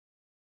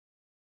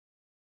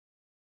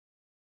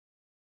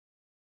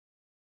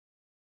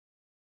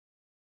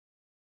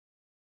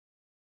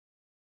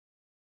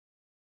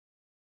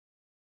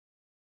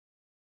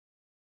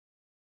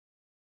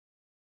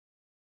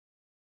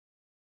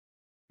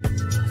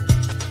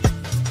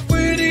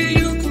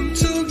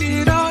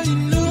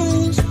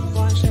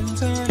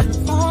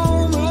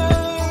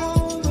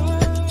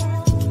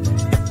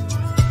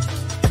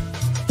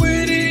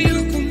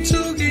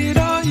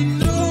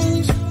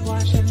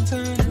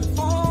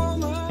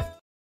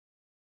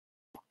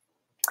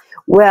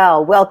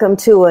Well, welcome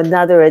to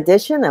another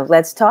edition of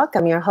Let's Talk.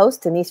 I'm your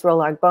host, Denise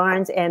Rollard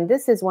Barnes, and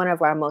this is one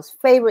of our most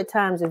favorite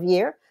times of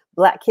year,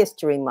 Black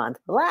History Month.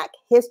 Black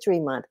History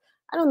Month.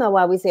 I don't know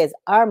why we say it's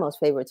our most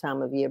favorite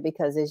time of year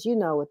because, as you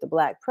know, with the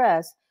Black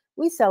press,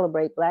 we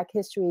celebrate Black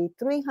history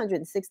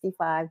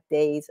 365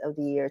 days of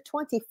the year,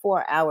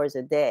 24 hours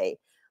a day.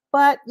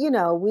 But, you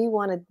know, we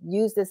want to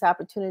use this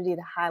opportunity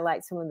to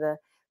highlight some of the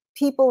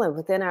people and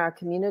within our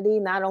community,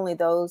 not only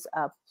those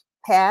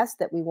past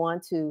that we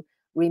want to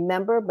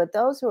remember, but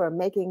those who are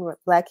making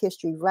Black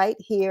history right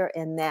here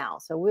and now.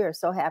 So we are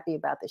so happy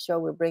about the show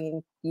we're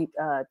bringing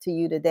to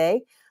you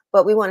today.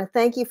 But we want to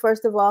thank you,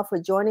 first of all, for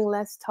joining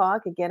Let's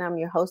Talk. Again, I'm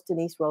your host,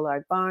 Denise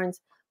Rollard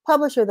Barnes,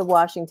 publisher of the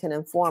Washington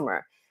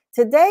Informer.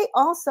 Today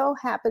also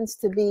happens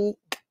to be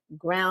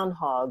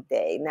Groundhog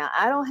Day. Now,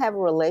 I don't have a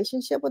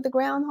relationship with the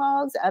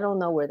groundhogs. I don't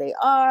know where they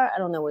are. I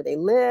don't know where they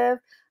live.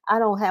 I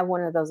don't have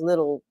one of those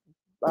little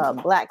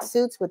black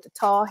suits with the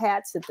tall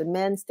hats that the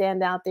men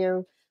stand out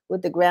there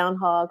with the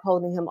groundhog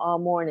holding him all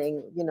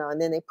morning, you know, and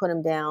then they put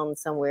him down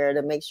somewhere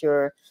to make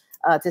sure,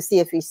 to see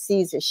if he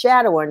sees a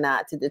shadow or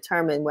not, to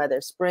determine whether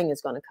spring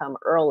is going to come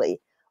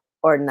early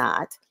or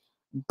not.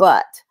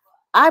 But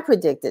I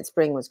predicted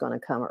spring was going to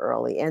come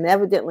early, and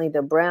evidently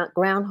the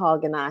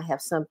groundhog and I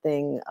have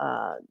something,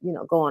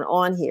 going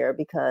on here,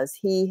 because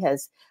he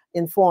has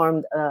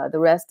informed the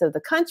rest of the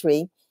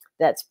country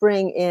that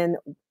spring in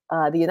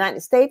the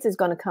United States is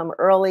going to come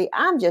early.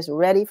 I'm just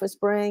ready for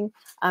spring.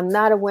 I'm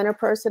not a winter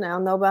person. I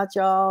don't know about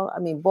y'all. I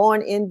mean,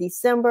 born in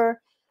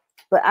December,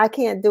 but I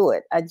can't do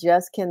it. I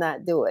just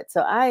cannot do it.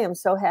 So I am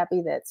so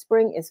happy that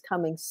spring is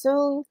coming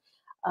soon.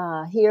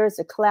 Here's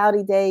a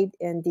cloudy day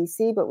in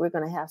DC, but we're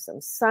going to have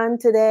some sun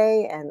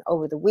today and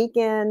over the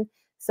weekend.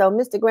 So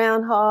Mr.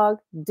 Groundhog,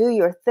 do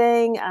your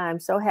thing. I'm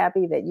so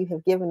happy that you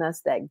have given us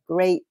that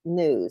great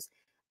news.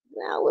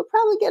 Now we'll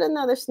probably get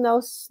another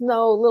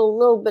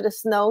little bit of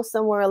snow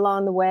somewhere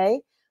along the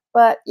way,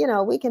 but you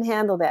know, we can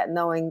handle that,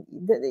 knowing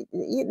that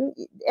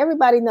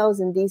everybody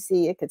knows in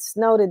DC it could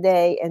snow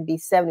today and be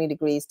 70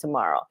 degrees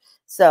tomorrow.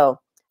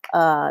 So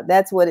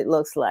that's what it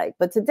looks like.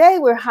 But today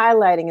we're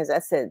highlighting, as I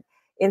said,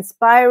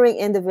 inspiring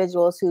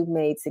individuals who've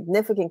made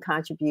significant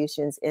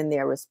contributions in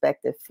their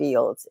respective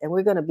fields. And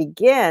we're going to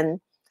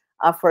begin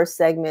our first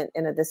segment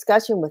in a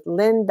discussion with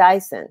Lyn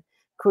Dyson,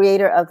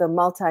 creator of the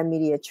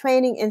Multimedia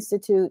Training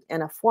Institute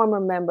and a former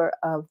member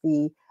of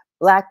the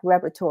Black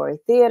Repertory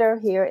Theater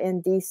here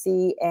in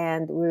DC.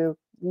 And we're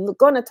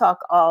going to talk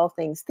all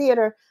things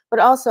theater, but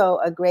also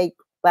a great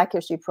Black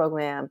history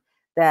program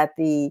that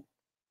the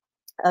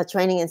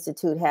Training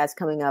Institute has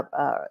coming up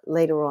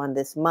later on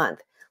this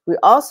month. We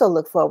also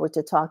look forward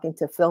to talking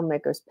to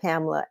filmmakers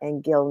Pamela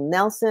and Gil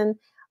Nelson,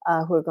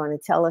 who are going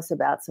to tell us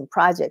about some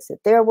projects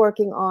that they're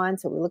working on.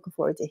 So we're looking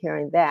forward to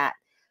hearing that.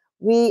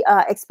 We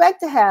expect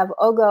to have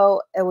Ogo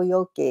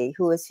Ekwueme,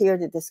 who is here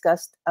to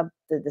discuss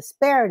the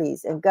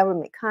disparities in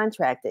government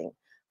contracting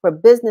for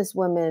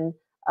businesswomen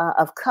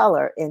of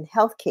color in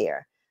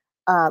healthcare.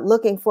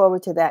 Looking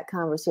forward to that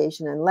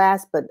conversation. And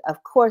last, but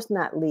of course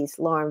not least,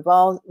 Lauren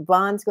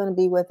Vaughn's going to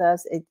be with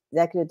us,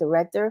 Executive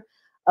Director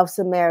of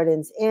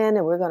Samaritan's Inn,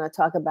 and we're going to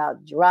talk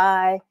about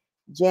dry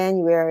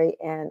January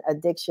and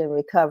addiction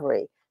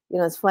recovery. You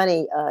know, it's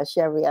funny,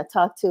 Chevy, I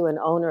talked to an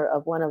owner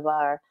of one of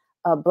our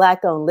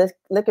Black-owned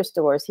liquor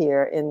stores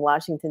here in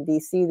Washington,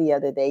 D.C. the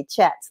other day,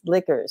 Chat's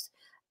Liquors.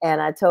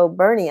 And I told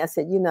Bernie, I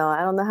said, you know,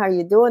 I don't know how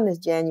you're doing this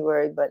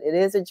January, but it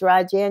is a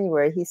dry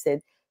January. He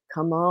said,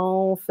 come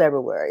on,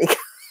 February.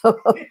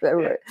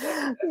 February.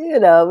 You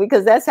know,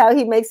 because that's how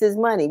he makes his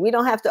money. We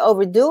don't have to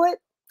overdo it.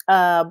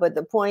 But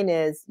the point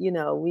is, you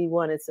know, we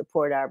want to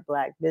support our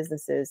Black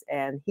businesses.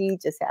 And he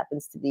just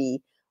happens to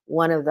be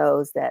one of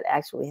those that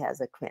actually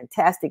has a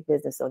fantastic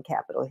business on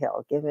Capitol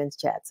Hill. Giving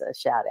Chats a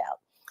shout out.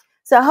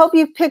 So I hope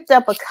you've picked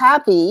up a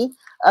copy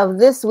of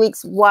this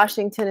week's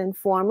Washington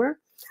Informer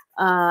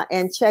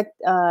and checked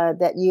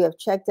that you have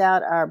checked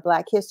out our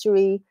Black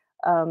History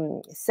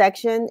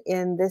section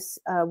in this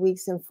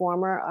week's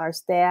Informer. Our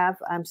staff,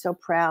 I'm so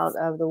proud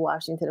of the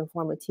Washington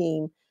Informer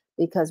team,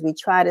 because we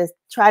try to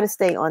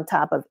stay on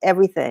top of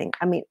everything.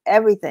 I mean,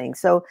 everything.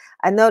 So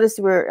I noticed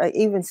we're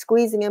even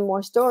squeezing in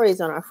more stories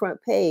on our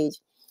front page,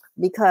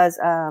 because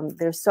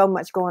there's so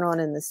much going on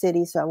in the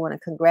city. So I want to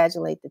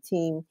congratulate the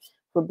team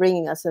for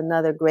bringing us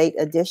another great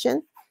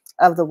edition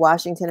of the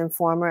Washington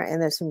Informer.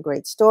 And there's some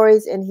great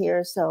stories in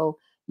here. So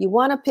you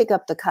want to pick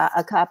up a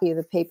copy of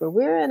the paper.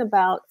 We're in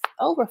about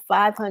over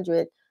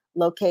 500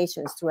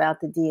 locations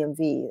throughout the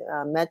DMV,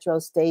 metro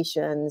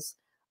stations,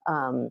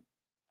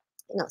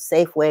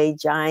 Safeway,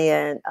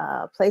 Giant,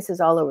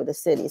 places all over the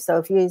city. So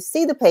if you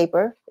see the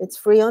paper, it's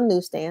free on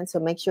newsstand.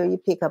 So make sure you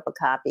pick up a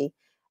copy.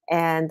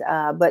 And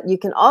but you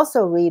can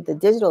also read the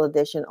digital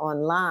edition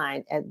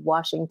online at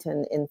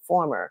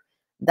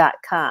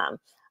WashingtonInformer.com.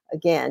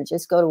 Again,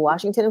 just go to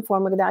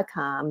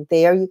WashingtonInformer.com.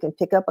 There you can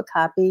pick up a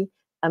copy.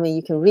 I mean,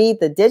 you can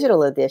read the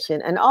digital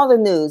edition and all the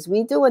news.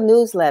 We do a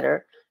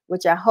newsletter,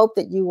 which I hope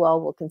that you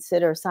all will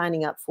consider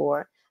signing up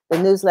for.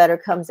 The newsletter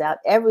comes out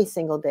every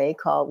single day,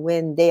 called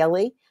Win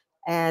Daily.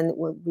 And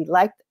we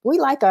like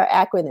our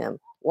acronym,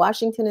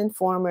 Washington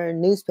Informer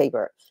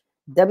Newspaper,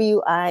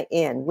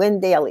 WIN, Win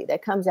Daily.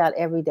 That comes out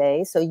every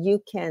day. So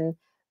you can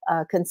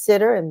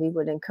consider, and we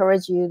would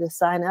encourage you to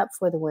sign up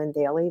for the Win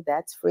Daily.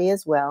 That's free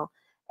as well.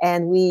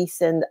 And we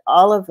send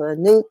all of the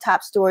new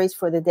top stories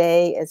for the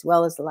day, as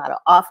well as a lot of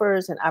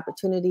offers and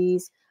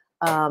opportunities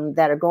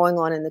that are going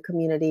on in the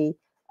community.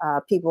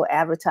 People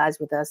advertise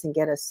with us and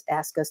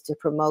ask us to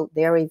promote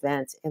their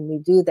events. And we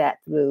do that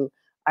through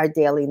our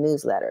daily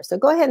newsletter. So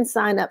go ahead and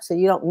sign up so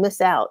you don't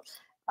miss out.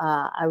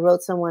 I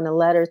wrote someone a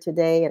letter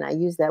today, and I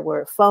use that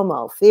word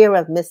FOMO, fear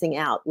of missing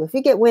out. If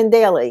you get Win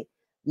Daily,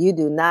 you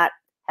do not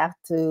have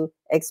to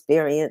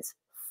experience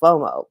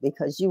FOMO,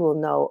 because you will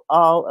know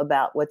all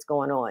about what's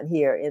going on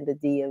here in the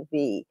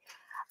DMV.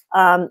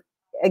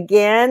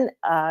 Again,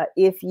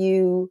 if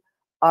you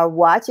are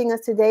watching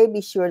us today,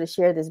 be sure to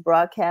share this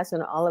broadcast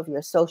on all of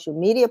your social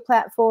media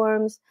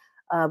platforms.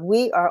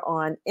 We are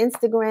on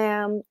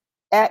Instagram,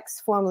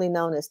 X, formerly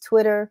known as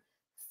Twitter,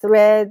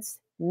 Threads,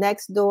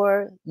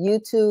 Nextdoor,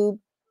 YouTube,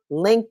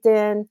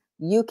 LinkedIn.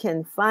 You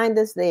can find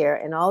us there,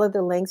 and all of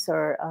the links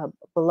are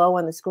below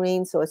on the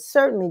screen. So it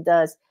certainly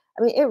does.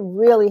 I mean, it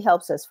really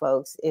helps us,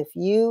 folks, if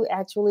you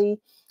actually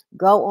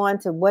go on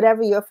to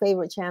whatever your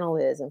favorite channel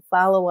is and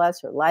follow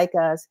us or like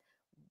us.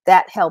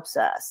 That helps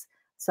us.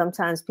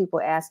 Sometimes people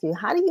ask you,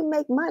 how do you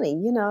make money?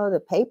 You know, the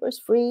paper's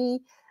free,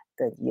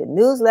 your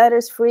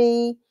newsletter's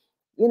free.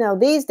 You know,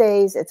 these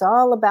days, it's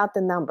all about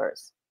the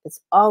numbers. It's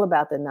all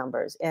about the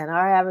numbers. And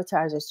our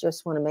advertisers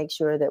just want to make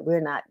sure that we're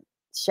not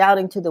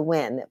shouting to the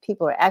wind, that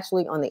people are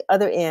actually on the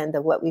other end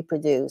of what we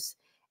produce.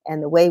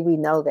 And the way we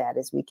know that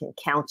is we can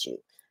count you.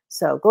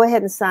 So go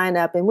ahead and sign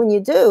up. And when you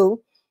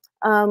do,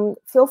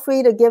 feel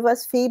free to give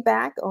us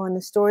feedback on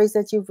the stories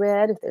that you've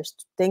read. If there's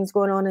things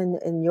going on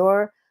in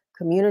your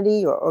community,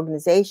 your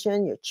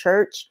organization, your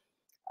church,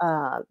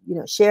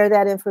 share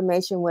that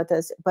information with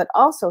us, but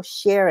also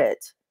share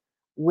it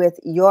with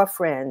your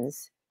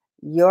friends,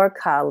 your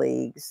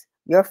colleagues,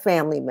 your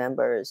family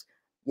members,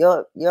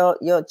 your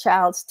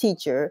child's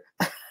teacher,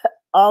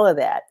 all of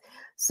that.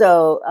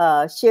 So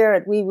share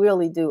it. We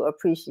really do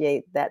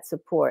appreciate that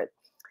support.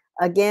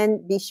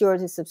 Again, be sure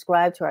to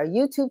subscribe to our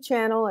YouTube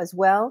channel as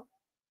well,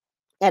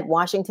 at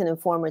Washington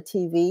Informer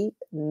TV,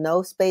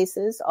 no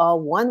spaces,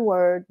 all one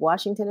word,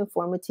 Washington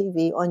Informer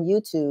TV on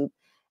YouTube.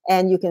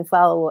 And you can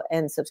follow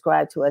and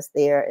subscribe to us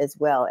there as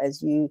well.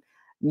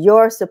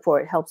 Your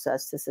support helps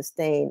us to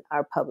sustain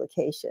our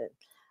publication.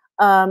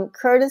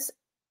 Curtis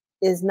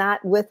is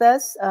not with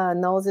us.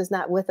 Knowles is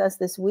not with us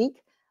this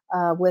week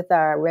with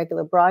our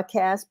regular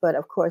broadcast. But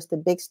of course, the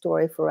big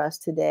story for us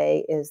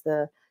today is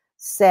the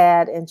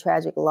sad and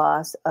tragic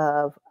loss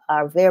of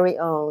our very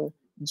own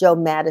Joe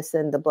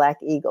Madison, the Black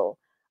Eagle.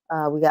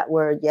 We got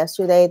word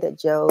yesterday that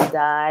Joe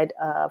died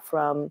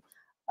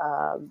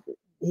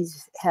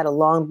he's had a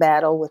long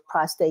battle with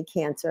prostate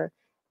cancer.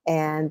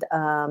 And,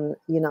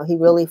 he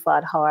really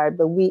fought hard.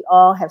 But we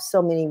all have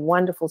so many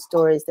wonderful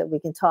stories that we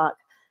can talk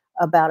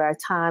about our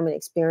time and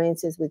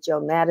experiences with Joe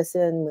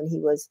Madison when he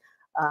was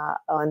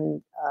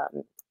on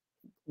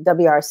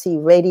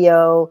WRC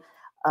radio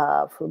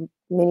for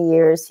many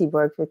years. He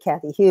worked with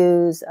Kathy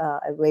Hughes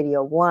at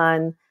Radio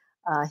 1.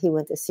 He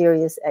went to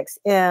Sirius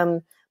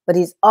XM. But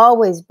he's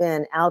always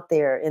been out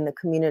there in the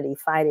community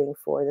fighting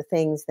for the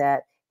things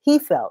that he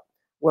felt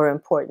were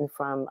important,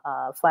 from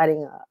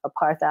fighting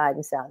apartheid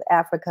in South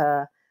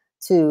Africa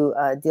to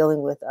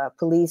dealing with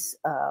police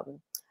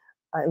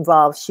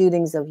involved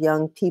shootings of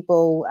young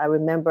people. I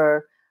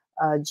remember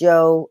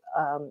Joe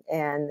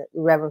and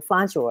Reverend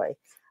Fauntleroy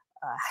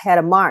had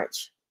a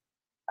march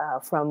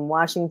from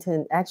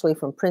Washington, actually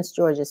from Prince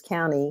George's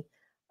County,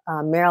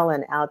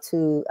 Maryland, out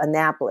to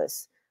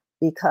Annapolis,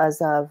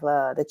 because of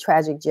the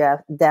tragic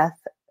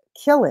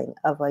killing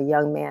of a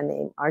young man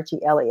named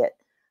Archie Elliott.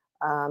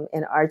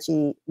 And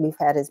Archie, we've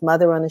had his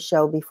mother on the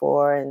show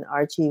before, and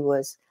Archie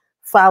was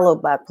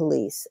followed by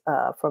police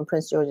from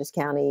Prince George's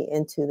County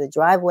into the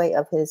driveway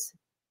of his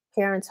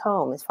parents'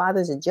 home. His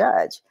father's a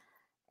judge,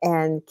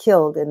 and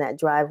killed in that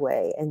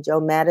driveway. And Joe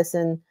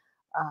Madison,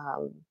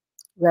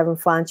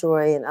 Reverend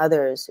Fauntleroy, and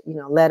others,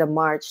 led a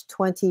march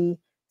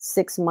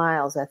 26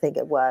 miles, I think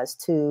it was,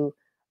 to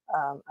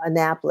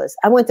Annapolis.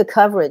 I went to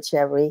coverage,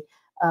 Every,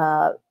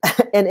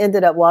 and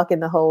ended up walking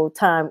the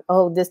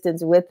whole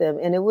distance with him.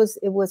 And it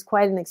was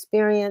quite an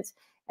experience.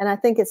 And I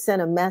think it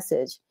sent a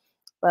message.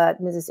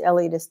 But Mrs.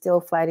 Elliott is still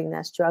fighting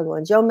that struggle.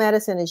 And Joe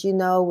Madison, as you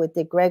know, with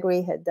Dick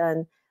Gregory, had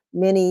done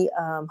many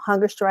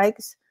hunger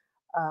strikes,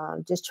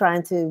 just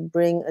trying to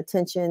bring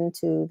attention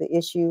to the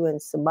issue in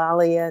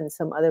Somalia and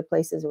some other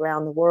places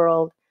around the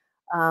world.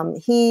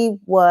 He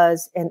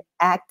was an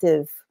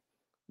active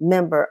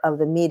member of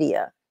the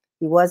media.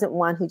 He wasn't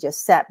one who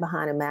just sat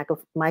behind a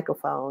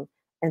microphone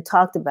and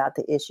talked about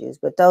the issues,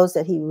 but those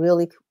that he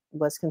really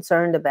was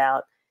concerned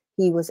about,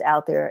 he was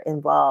out there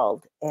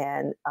involved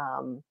and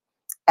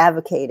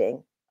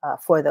advocating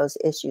for those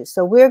issues.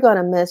 So we're going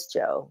to miss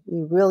Joe.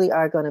 We really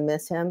are going to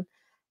miss him.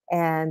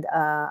 And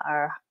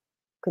our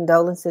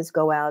condolences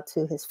go out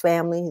to his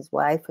family, his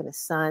wife, and his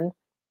son.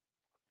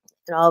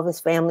 and all of his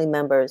family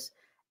members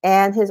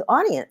and his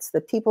audience,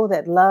 the people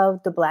that love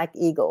the Black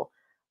Eagle.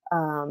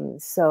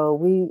 So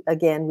we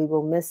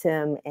will miss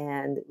him,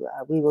 and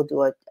we will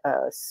do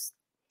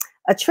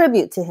a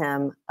tribute to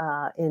him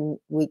in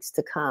weeks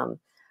to come.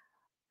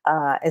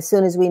 As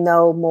soon as we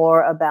know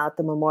more about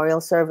the memorial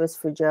service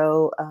for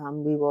Joe,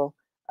 we will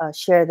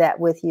share that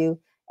with you.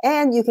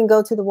 And you can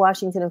go to the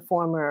Washington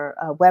Informer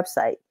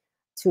website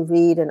to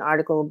read an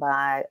article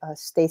by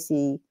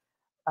Stacey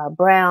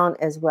Brown,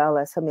 as well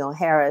as Hamil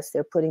Harris.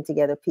 They're putting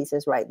together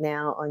pieces right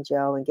now on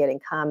Joe and getting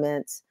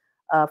comments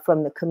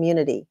from the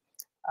community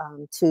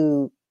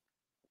to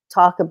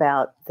talk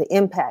about the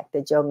impact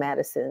that Joe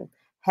Madison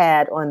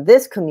had on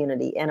this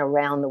community and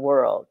around the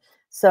world.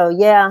 So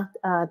yeah,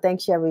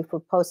 thanks, Sherry, for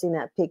posting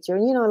that picture.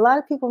 And, a lot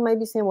of people may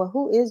be saying, well,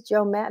 who is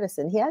Joe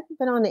Madison? He hadn't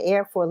been on the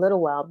air for a little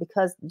while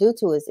due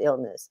to his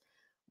illness,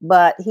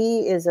 but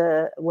he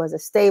was a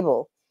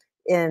staple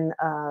in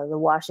the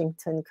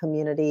Washington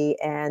community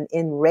and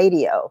in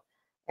radio.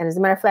 And as a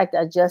matter of fact,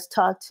 I just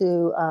talked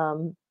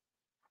to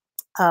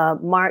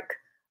Mark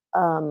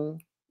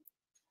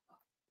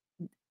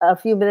a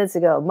few minutes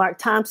ago, Mark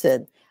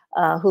Thompson,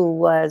 who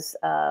was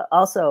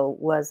also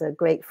a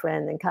great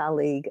friend and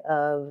colleague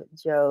of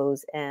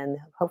Joe's, and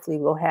hopefully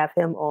we'll have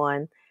him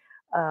on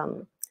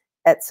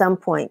at some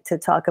point to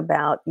talk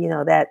about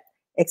that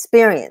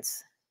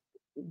experience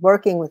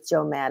working with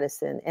Joe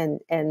Madison,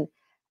 and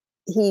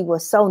he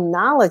was so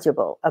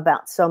knowledgeable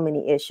about so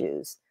many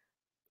issues.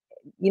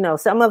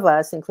 Some of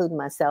us, including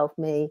myself,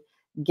 may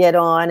get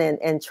on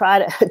and try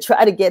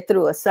to get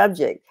through a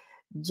subject.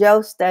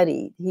 Joe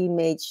studied. He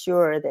made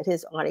sure that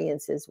his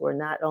audiences were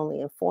not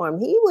only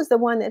informed. He was the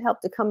one that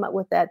helped to come up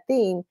with that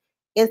theme,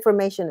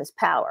 information is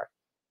power.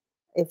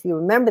 If you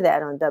remember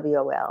that on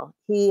WOL,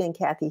 he and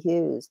Kathy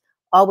Hughes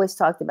always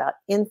talked about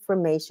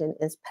information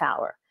is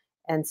power.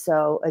 And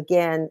so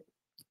again,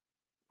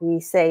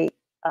 we say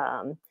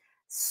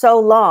so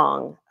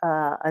long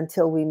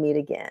until we meet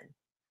again.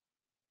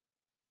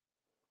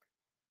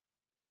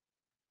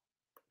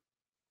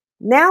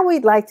 Now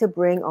we'd like to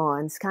bring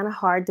on, it's kind of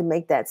hard to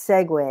make that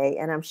segue,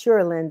 and I'm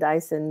sure Lyn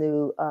Dyson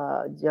knew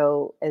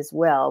Joe as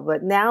well,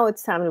 but now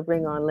it's time to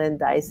bring on Lyn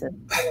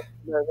Dyson.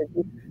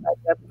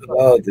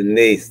 Oh,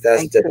 Denise,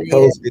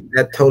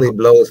 that totally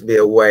blows me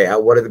away. I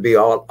wanted to be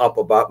all up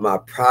about my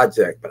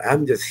project, but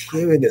I'm just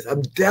hearing this.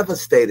 I'm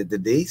devastated,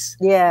 Denise.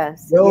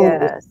 Yes, Joe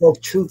spoke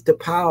truth to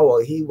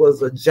power. He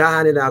was a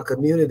giant in our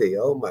community.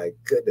 Oh my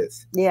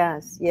goodness.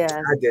 Yes.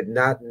 I did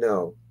not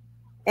know.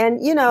 And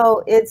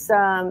it's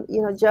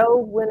Joe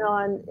went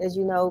on, as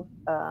Lyn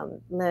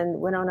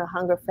went on a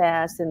hunger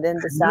fast, and then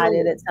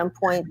decided at some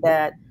point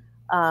that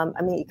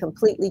he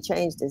completely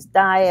changed his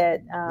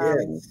diet.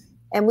 Yes.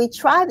 And we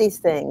try these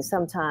things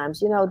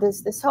sometimes.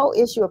 This whole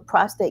issue of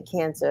prostate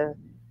cancer,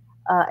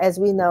 as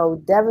we know,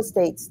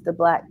 devastates the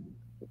Black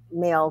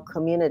male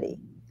community.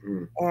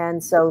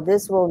 And so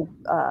this will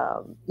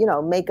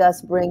make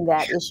us bring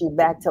that issue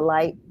back to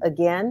light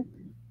again.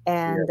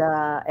 And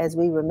as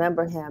we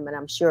remember him, and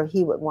I'm sure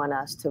he would want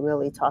us to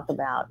really talk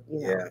about,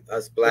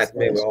 us Black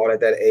men, we're all at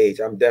that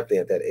age. I'm definitely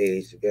at that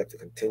age. We have to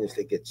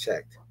continuously get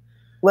checked.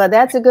 Well,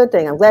 that's a good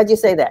thing. I'm glad you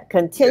say that.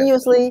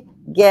 Continuously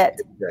get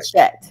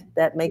checked.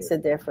 That makes a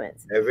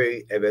difference.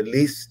 Every at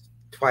least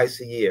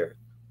twice a year.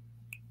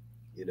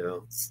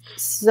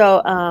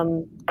 So,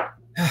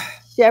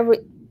 Sherry,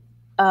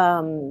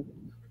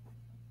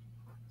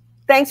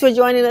 thanks for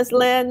joining us,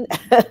 Lyn.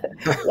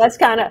 Let's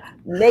kind of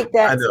make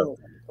that. I know.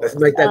 Let's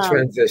make that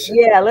transition.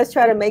 Yeah, let's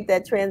try to make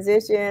that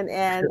transition,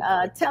 and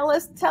tell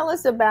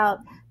us about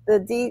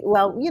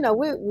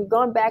we're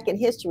going back in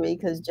history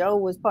because Joe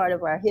was part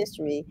of our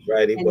history.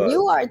 Right, and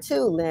you are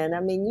too, Lyn.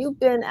 You've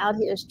been out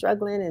here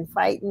struggling and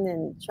fighting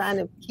and trying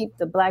to keep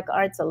the Black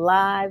arts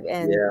alive,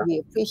 and we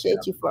appreciate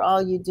you for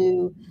all you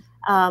do.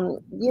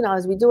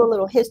 As we do a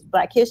little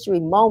Black History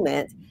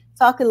moment,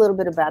 talk a little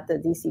bit about the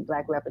DC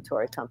Black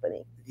Repertory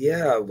Company.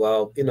 Yeah,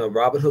 well,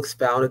 Robert Hooks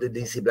founded the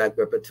DC Black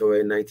Repertory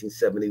in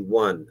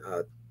 1971.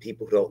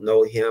 People who don't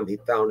know him, he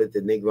founded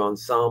the Negro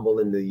Ensemble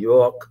in New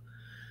York.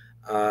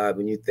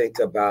 When you think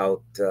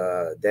about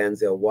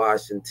Denzel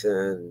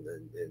Washington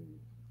and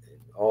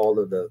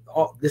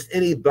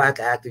any Black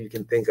actor you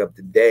can think of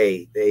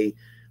today, they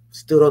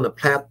stood on the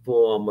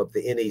platform of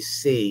the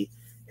NEC.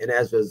 And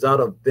as a result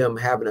of them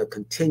having a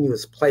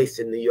continuous place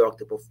in New York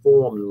to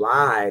perform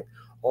live,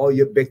 all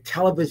your big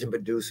television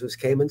producers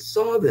came and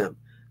saw them.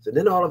 So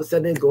then all of a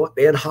sudden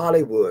they're in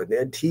Hollywood,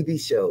 they're in TV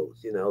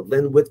shows.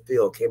 Lynn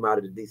Whitfield came out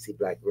of the DC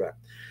Black Rep.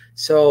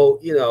 So,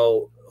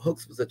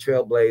 Hooks was a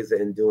trailblazer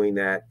in doing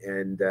that.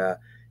 And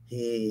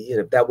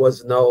if there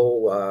was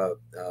no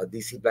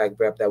DC Black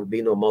Rep, there would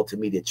be no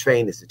Multimedia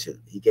Training Institute.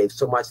 He gave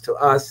so much to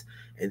us,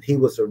 and he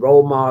was a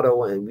role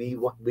model, and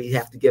we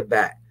have to give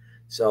back.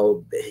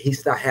 So he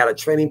had a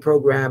training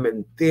program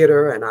in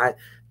theater, and I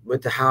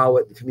went to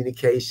Howard in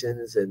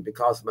communications, and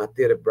because of my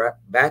theater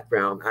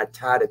background, I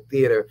tied the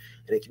theater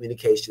and the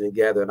communication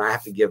together, and I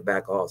have to give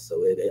back also.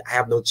 I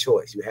have no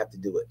choice. You have to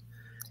do it.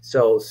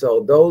 So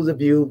those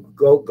of you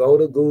go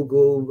to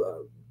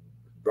Google,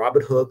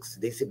 Robert Hooks,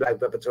 DC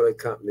Black Repertory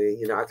Company.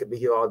 You know, I could be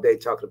here all day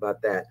talking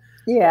about that.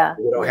 Yeah.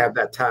 We don't have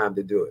that time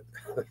to do it.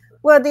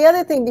 Well, the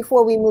other thing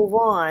before we move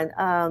on,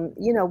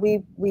 you know,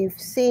 we've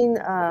seen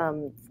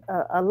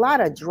a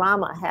lot of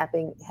drama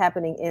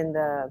happening in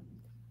the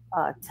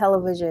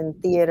television,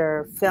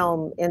 theater,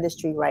 film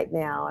industry right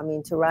now. I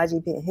mean,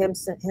 Taraji P.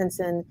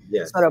 Henson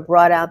sort of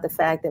brought out the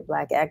fact that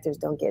Black actors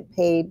don't get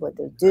paid what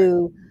they're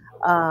due.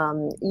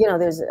 You know,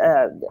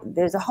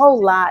 there's a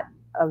whole lot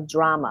of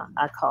drama,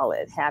 I call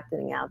it,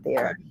 happening out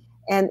there,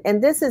 and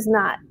this is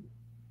not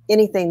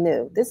anything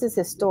new. This is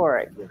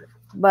historic.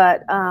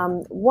 But I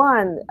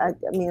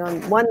mean,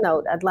 on one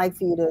note, I'd like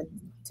for you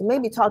to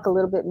maybe talk a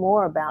little bit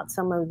more about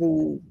some of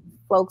the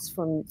folks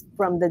from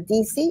the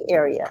DC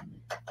area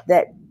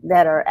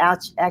that are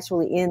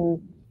actually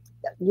in,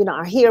 you know,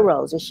 our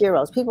heroes or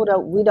sheroes.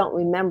 We don't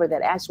remember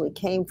that actually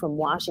came from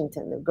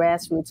Washington, the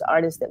grassroots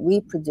artists that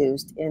we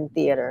produced in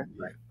theater,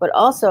 but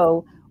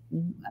also,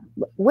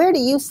 where do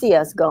you see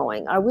us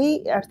going? Are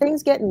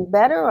things getting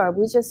better, or are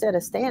we just at a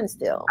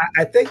standstill?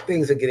 I think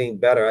things are getting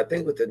better. I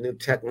think with the new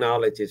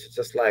technologies,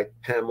 just like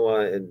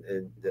Pamela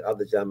and the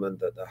other gentleman,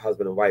 the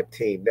husband and wife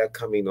team, they're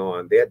coming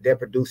on. They're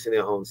producing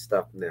their own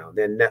stuff now.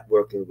 They're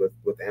networking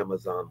with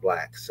Amazon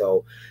Black.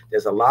 So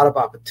there's a lot of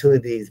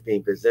opportunities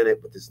being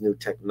presented with this new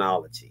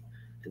technology.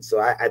 And so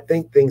I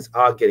think things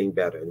are getting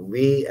better. And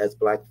we as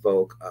Black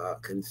folk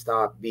can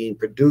start being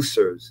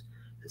producers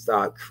and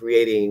start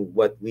creating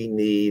what we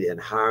need and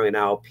hiring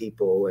our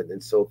people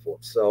and so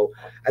forth. So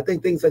I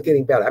think things are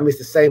getting better. I mean, it's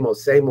the same old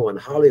in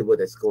Hollywood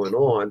that's going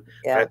on.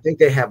 But I think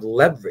they have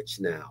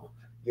leverage now.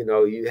 You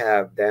know, you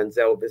have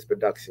Denzel with his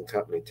production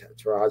company,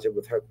 Taraji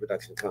with her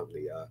production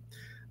company,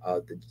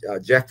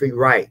 Jeffrey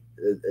Wright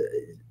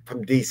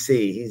from DC.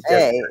 He's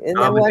just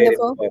nominated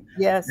for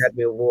the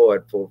Academy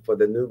Award for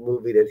the new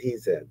movie that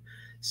he's in.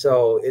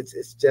 So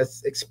it's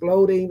just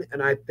exploding,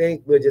 and I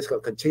think we're just going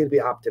to continue to be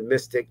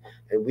optimistic,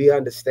 and we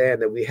understand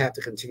that we have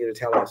to continue to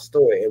tell our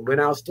story. And when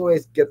our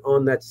stories get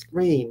on that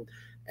screen,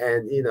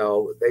 and you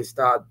know they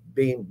start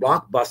being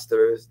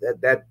blockbusters,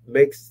 that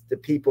makes the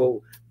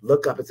people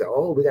look up and say,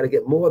 "Oh, we got to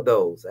get more of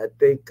those." I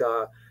think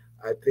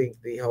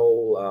the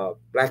whole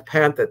Black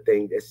Panther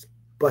thing just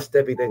bust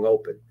everything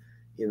open.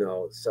 You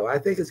know, so I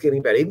think it's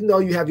getting better, even though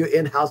you have your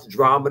in-house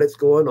drama that's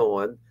going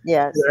on.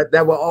 Yes,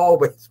 that will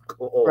always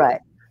go on. Right.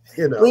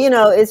 You know. Well, you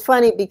know, it's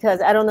funny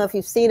because I don't know if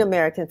you've seen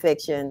American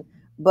Fiction,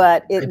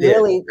 but it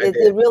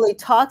really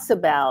talks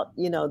about,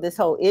 you know, this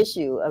whole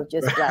issue of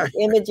just Black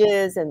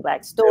images and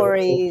Black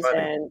stories,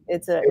 and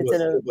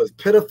it was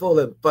pitiful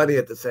and funny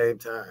at the same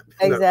time.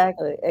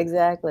 Exactly,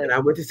 exactly. And I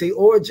went to see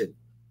Origin.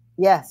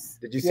 Yes.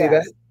 Did you see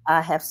that? I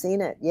have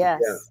seen it.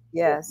 Yes.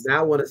 Yes. Now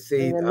I want to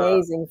see an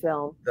amazing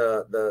film.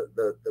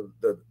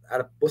 The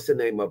what's the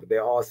name of it?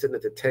 They're all sitting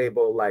at the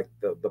table like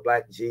the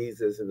Black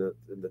Jesus and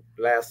the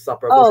Last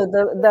Supper. Oh,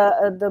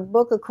 the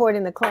book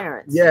according to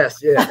Clarence.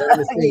 Yes, I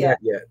haven't seen that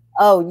yet.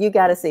 Oh, you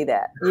got to see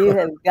that. You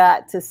have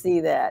got to see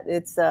that.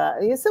 It's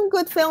there's some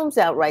good films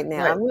out right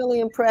now. I'm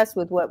really impressed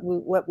with what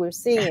we're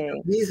seeing.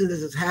 And the reason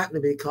this is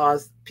happening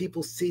because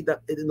people see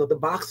the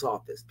box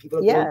office. People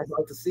are going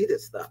out to see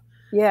this stuff.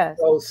 Yeah.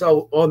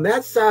 So on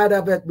that side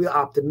of it, we're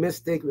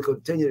optimistic. We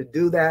continue to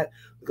do that.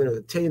 We're going to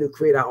continue to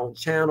create our own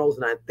channels.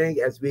 And I think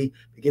as we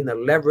begin to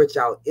leverage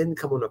our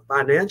income on the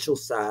financial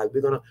side,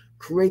 we're going to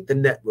create the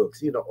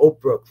networks. You know,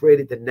 Oprah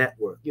created the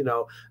network. You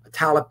know,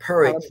 Tyler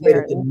Perry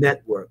created the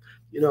network.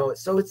 You know,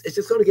 so it's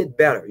just going to get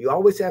better. You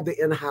always have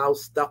the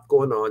in-house stuff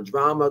going on.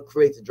 Drama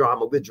creates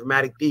drama. We're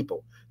dramatic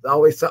people. There's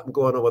always something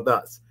going on with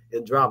us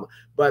in drama.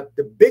 But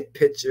the big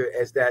picture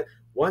is that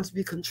once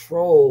we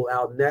control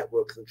our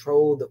network,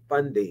 control the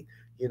funding,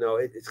 you know,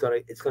 it's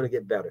gonna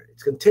get better.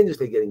 It's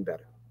continuously getting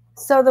better.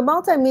 So the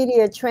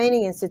Multimedia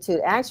Training Institute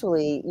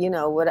actually, you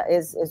know, what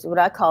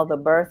I call the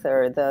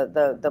birther,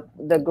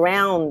 the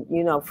ground,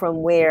 you know,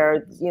 from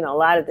where, you know, a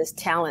lot of this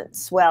talent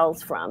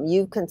swells from.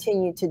 You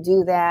continue to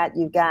do that.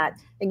 You're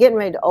getting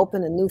ready to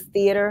open a new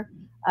theater,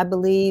 I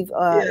believe,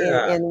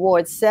 in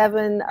Ward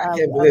 7. I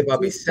can't believe I'll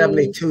be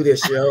 72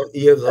 this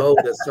years old.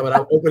 So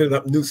I'm opening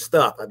up new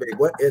stuff. I mean,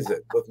 what is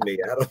it with me?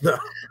 I don't know.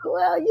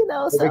 Well, you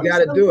know, we got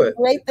to do it.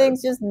 Great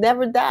things just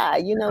never die.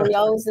 You know,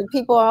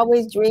 people are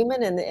always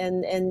dreaming, and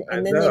then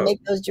they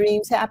make those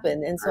dreams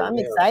happen. And so I'm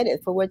excited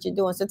for what you're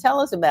doing. So tell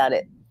us about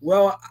it.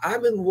 Well,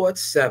 I'm in Ward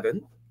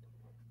 7.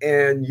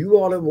 And you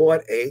all in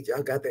Ward 8,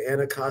 y'all got the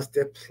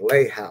Anacostia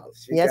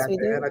Playhouse. You got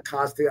the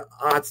Anacostia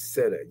Arts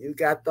Center. You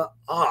got the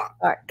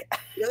Arc.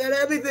 You got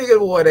everything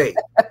in Ward 8.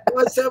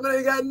 Ward 7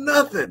 ain't got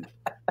nothing.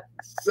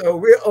 So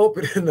we're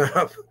opening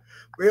up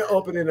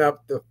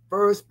the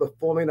first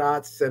performing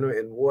arts center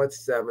in Ward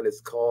 7. It's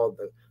called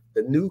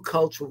the New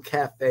Cultural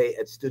Cafe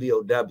at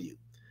Studio W.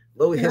 A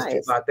little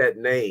history about that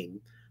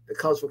name. The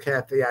Cultural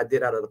Cafe I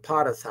did out of the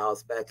Potter's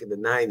House back in the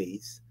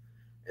 90s.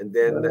 And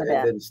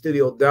then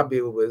Studio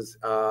W was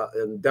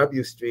in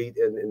W Street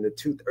in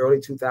the early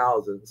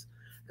 2000s.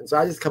 And so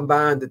I just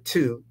combined the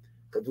two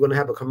because we're going to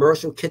have a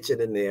commercial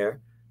kitchen in there.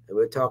 And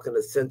we're talking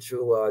to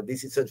Central,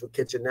 DC Central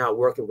Kitchen now,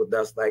 working with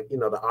us. Like, you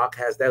know, the ARC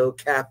has that little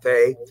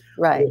cafe.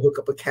 Right. We'll hook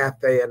up a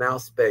cafe in our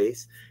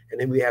space. And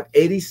then we have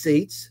 80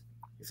 seats.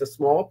 It's a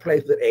small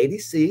place with 80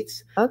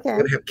 seats. Okay. We're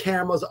going to have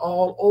cameras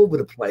all over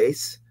the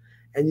place.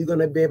 And you're going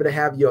to be able to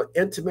have your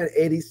intimate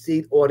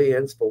 80-seat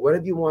audience for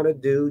whatever you want to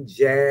do,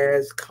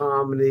 jazz,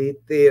 comedy,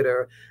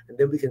 theater. And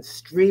then we can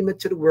stream it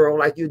to the world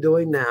like you're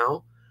doing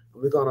now.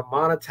 And we're going to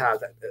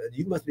monetize it.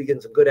 You must be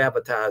getting some good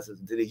advertisers,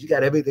 Denise. You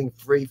got everything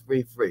free,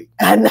 free, free.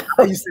 I know.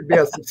 I used to be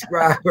a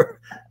subscriber.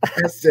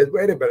 I said,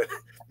 wait a minute,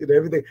 you know,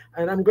 everything.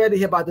 And I'm glad to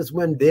hear about this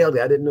one daily.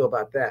 I didn't know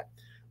about that.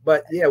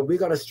 But yeah, we're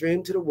going to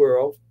stream to the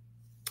world.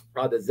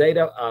 The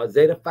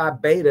Zeta Phi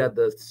Beta,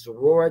 the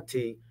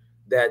sorority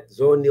that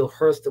Zora Neale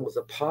Hurston was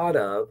a part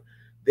of,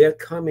 they're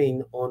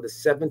coming on the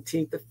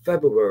 17th of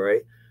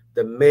February.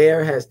 The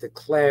mayor has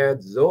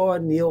declared Zora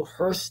Neale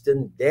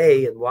Hurston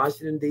Day in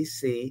Washington,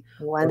 D.C.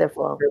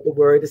 Wonderful.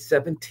 February the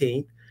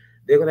 17th.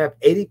 They're going to have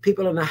 80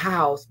 people in the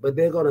house, but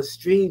they're going to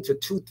stream to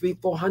 200,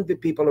 300,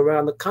 400 people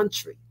around the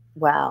country.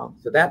 Wow.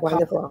 So that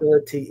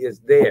possibility is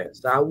there.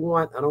 So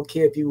I don't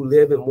care if you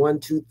live in 1,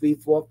 2, 3,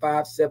 4,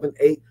 5, 7,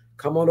 8,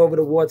 come on over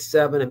to Ward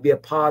 7 and be a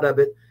part of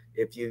it.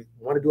 If you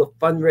want to do a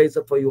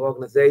fundraiser for your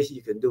organization,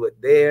 you can do it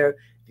there.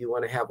 If you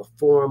want to have a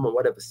forum on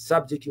whatever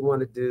subject you want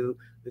to do,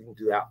 we can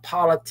do our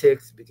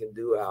politics, we can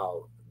do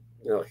our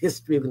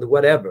history, we can do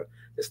whatever.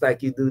 Just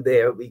like you do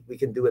there, we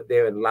can do it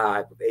there and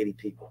live with 80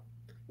 people.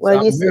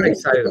 Well, so I'm really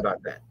excited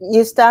about that.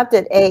 You stopped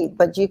at 8,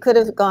 but you could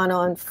have gone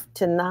on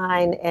to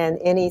 9 and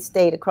any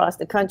state across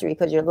the country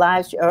because your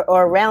lives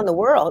or around the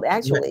world,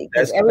 actually,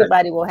 because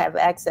everybody will have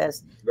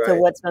access to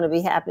what's going to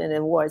be happening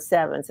in Ward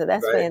 7. So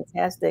that's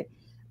fantastic.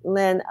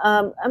 Lyn,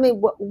 I mean,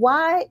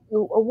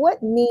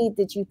 what need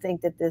did you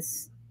think that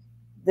this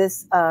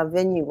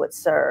venue would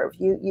serve?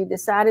 You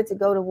decided to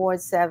go to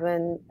Ward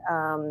 7.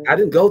 I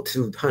didn't go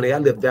to, honey. I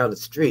live down the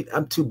street.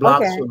 I'm 2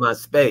 blocks from my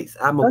space.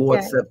 I'm a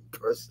Ward 7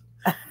 person.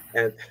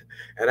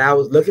 And I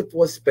was looking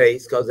for a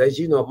space because, as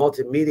you know,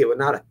 multimedia, we're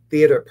not a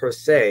theater per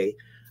se.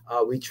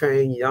 We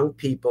train young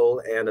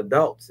people and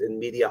adults in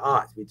media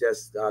arts. We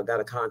just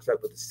got a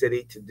contract with the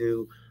city to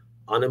do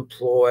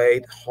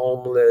unemployed,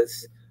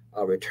 homeless,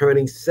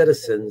 returning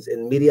citizens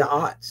in media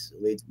arts.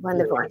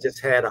 Wonderful. I just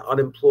had an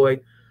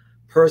unemployed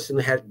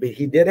person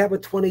he did have a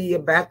 20-year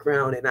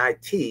background in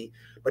IT,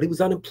 but he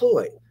was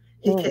unemployed.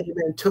 He came in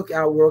and took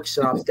our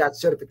workshops, got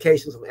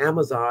certifications from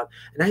Amazon,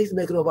 and now he's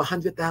making over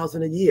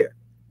 $100,000 a year.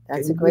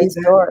 That's a great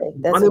story.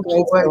 That's a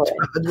great story.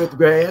 100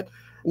 grand.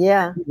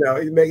 Yeah.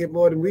 He's making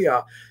more than we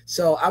are.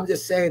 So I'm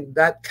just saying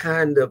that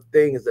kind of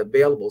thing is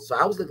available. So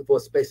I was looking for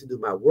a space to do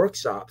my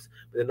workshops,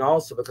 but then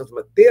also because I'm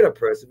a theater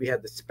person, we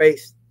had the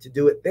space to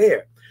do it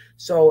there.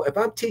 So if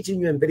I'm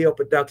teaching you in video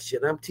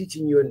production, I'm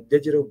teaching you in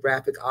digital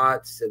graphic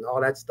arts and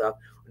all that stuff,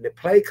 when the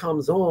play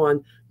comes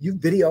on, you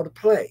video the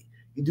play.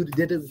 You do the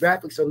digital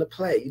graphics on the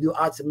play. You do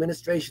arts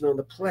administration on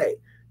the play.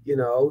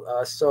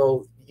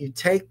 So you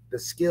take the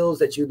skills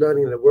that you're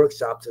learning in the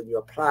workshops and you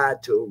apply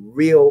it to a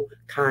real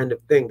kind of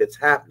thing that's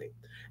happening.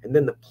 And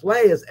then the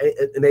play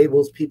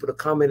enables people to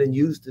come in and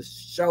use the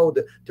show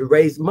to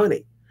raise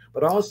money.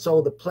 But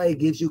also the play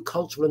gives you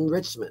cultural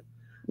enrichment.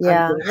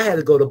 Yeah. I had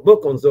to go to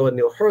book on Zora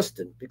Neale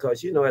Hurston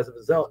because, as a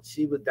result,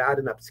 she died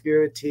in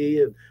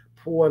obscurity and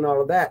poor and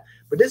all of that.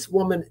 But this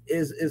woman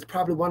is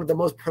probably one of the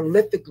most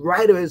prolific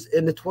writers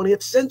in the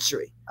 20th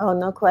century. Oh,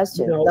 no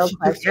question. She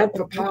took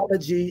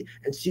anthropology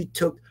and she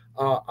took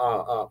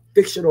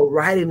fictional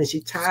writing and she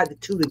tied the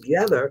two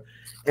together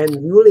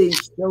and really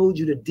showed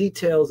you the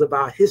details of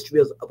our history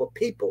of a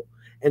people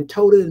and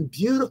told it in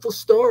beautiful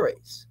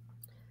stories.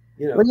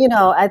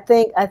 Well, I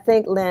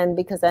think Lyn,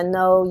 because I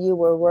know you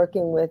were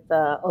working with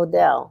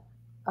Odell,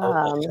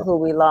 who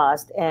we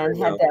lost, and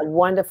had that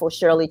wonderful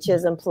Shirley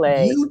Chisholm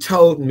play. You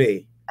told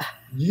me.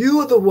 You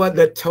were the one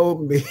that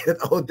told me that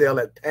Odell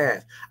had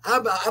passed.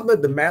 I'm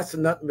at the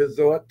Massanutten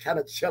Resort, kind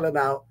of chilling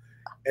out,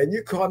 and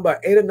you called me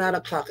about 8 or 9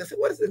 o'clock. I said,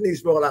 "What is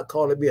Denise Rollout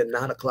calling me at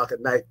 9 o'clock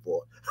at night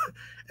for?"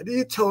 And then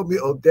you told me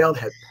Odell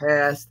had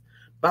passed.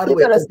 By the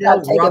way, you're gonna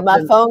stop taking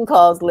my phone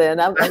calls, Lyn.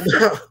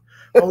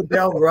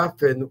 Odell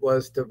Ruffin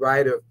was the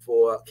writer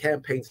for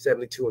Campaign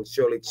 72 and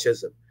Shirley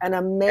Chisholm. An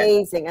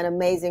amazing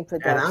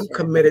production. And I'm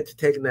committed to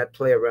taking that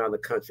play around the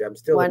country. I'm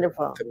still committed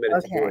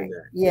to doing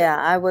that. Yeah,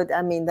 I would.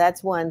 I mean,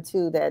 that's one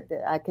too that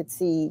I could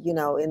see,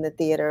 in the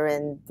theater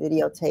and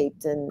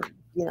videotaped and,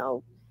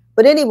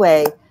 But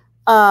anyway,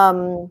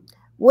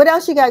 what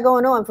else you got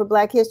going on for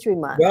Black History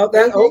Month? Well,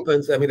 that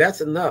opens. I mean, that's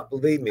enough.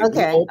 Believe me.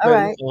 Okay.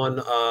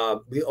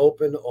 We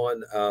open on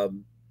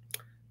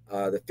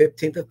the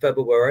 15th of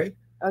February.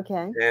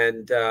 Okay.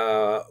 And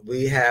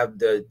we have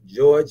the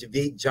George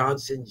V.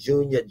 Johnson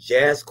Jr.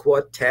 Jazz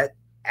Quartet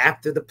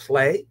after the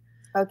play.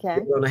 Okay.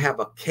 We're going to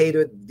have a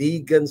catered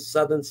vegan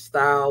Southern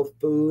style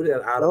food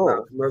out of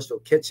our commercial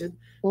kitchen.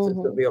 So it's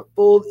going to be a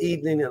full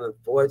evening. And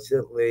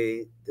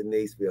unfortunately,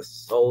 Denise, we are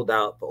sold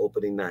out for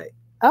opening night.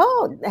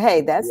 Oh, hey,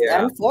 that's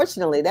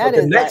unfortunately that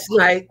is the next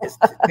night is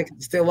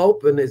still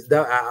open.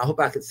 I hope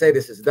I can say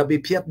this is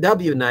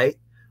WPFW night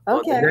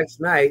on the Okay. next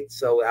night.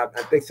 So I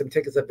think some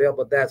tickets are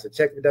available at that. So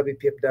check the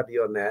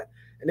WPFW on that.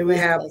 And then we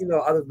have,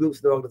 Fantastic. other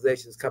groups and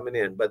organizations coming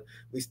in. But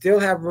we still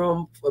have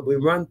room. We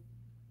run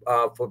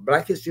for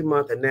Black History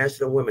Month and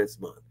National Women's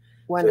Month.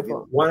 So if you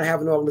Wonderful. want to have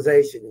an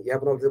organization, you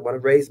have an organization, want to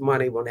raise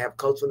money, want to have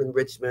cultural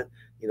enrichment,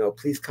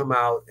 please come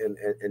out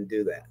and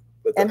do that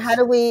with And us. how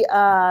do we,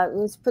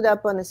 let's put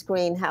up on the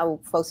screen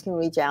how folks can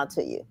reach out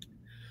to you.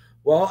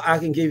 Well, I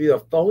can give you a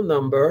phone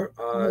number,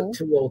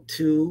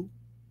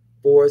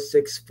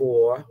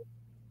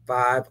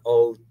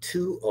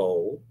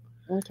 202-464-5020.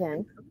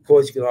 Okay. Of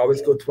course, you can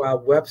always go to our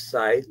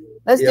website.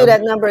 Let's do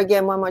that number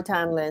again one more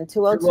time, Lyn.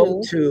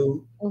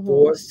 202.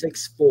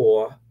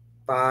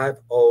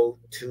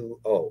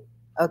 202-464-5020.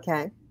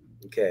 Okay.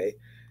 Okay.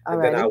 All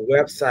And right. then our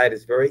website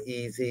is very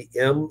easy,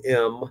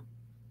 mmtidc.org.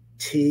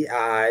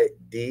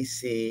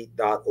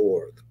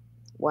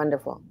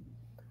 Wonderful.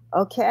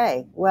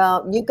 Okay.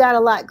 Well, you got a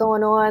lot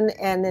going on,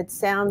 and it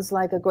sounds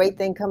like a great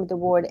thing coming to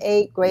Ward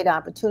 8. Great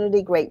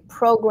opportunity, great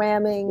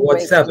programming.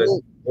 Ward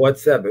 7. Ward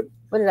 7.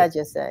 What did I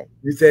just say?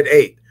 You said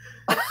 8.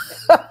 I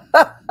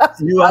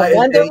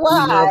wonder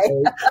why.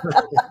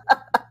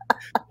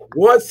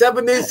 Ward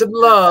 7 needs some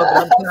love, and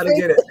I'm trying to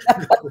get it.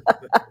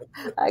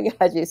 I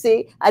got you.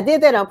 See, I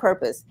did that on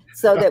purpose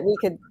so that we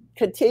could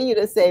continue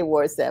to say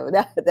Ward 7.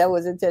 That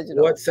was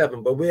intentional. Ward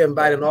 7, but we're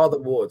inviting all the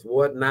wards,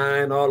 Ward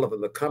 9, all of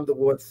them, to come to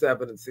Ward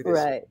 7 and see this.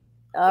 Right.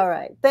 All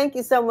right. Thank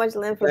you so much,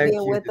 Lyn, for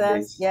being with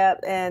us.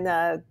 Yep.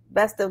 And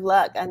best of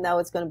luck. I know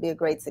it's going to be a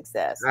great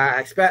success.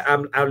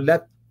 I'll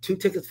let 2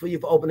 tickets for you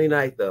for opening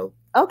night, though.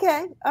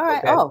 Okay. All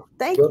right. Okay. Oh,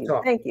 thank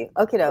you. Thank you.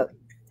 Okay.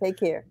 Take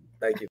care.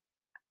 Thank you.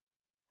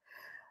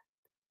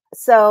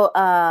 So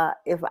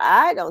if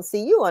I don't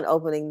see you on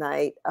opening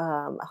night,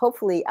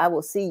 hopefully I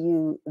will see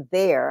you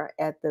there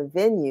at the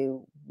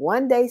venue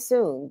one day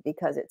soon,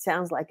 because it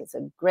sounds like it's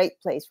a great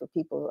place for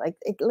people. Like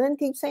Lyn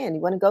keeps saying, you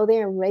want to go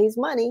there and raise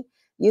money,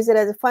 use it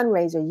as a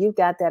fundraiser. You've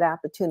got that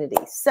opportunity.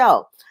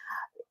 So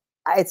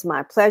it's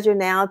my pleasure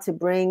now to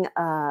bring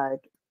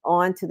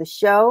on to the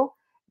show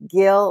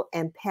Gil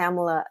and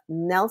Pamela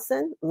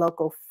Nelson,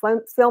 local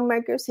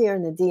filmmakers here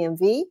in the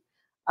DMV.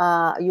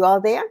 Are you all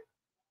there?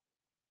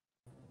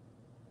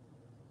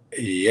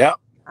 Yep.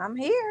 I'm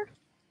here.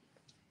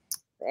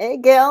 Hey,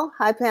 Gil.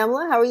 Hi,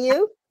 Pamela. How are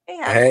you?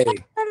 Hey.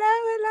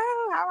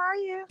 Hello. How are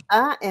you?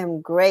 I am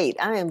great.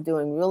 I am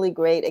doing really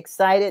great.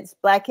 Excited. It's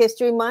Black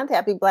History Month.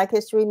 Happy Black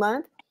History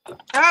Month.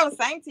 Oh,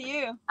 same to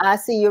you. I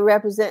see you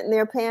representing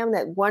there, Pam,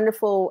 that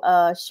wonderful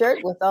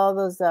shirt with all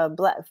those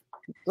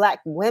black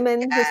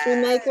women history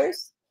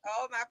makers.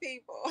 Oh, my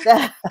people.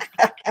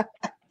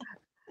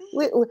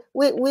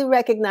 we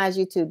recognize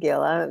you too,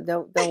 Gil. I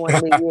don't want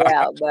to leave you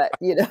out, but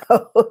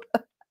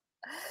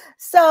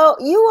So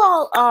you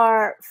all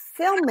are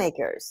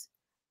filmmakers.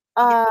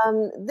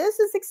 This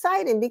is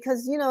exciting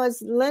because,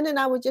 as Lyn and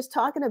I were just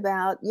talking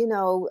about,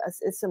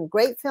 it's some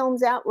great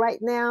films out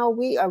right now.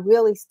 We are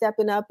really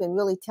stepping up and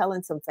really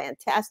telling some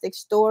fantastic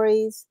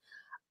stories.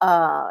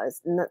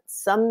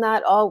 Some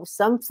not all,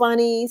 some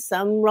funny,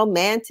 some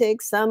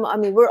romantic,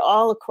 we're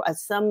all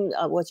across, some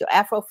what's your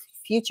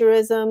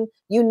Afrofuturism,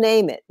 you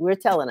name it, we're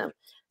telling them.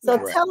 So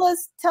Right. tell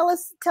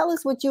us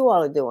what you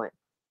all are doing.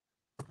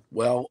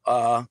 Well,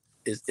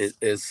 is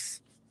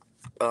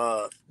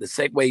the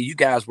segue you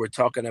guys were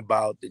talking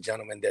about the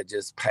gentleman that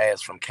just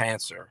passed from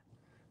cancer,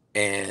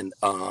 and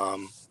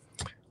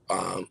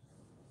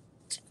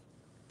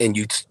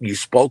you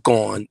spoke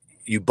on,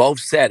 you both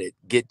said it,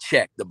 get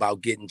checked,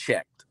 about getting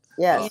checked.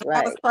 Yes,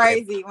 right. That was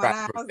crazy when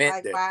I was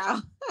like,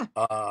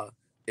 wow.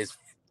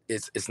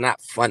 It's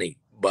not funny,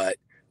 but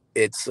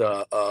it's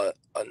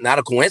not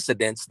a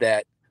coincidence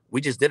that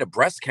we just did a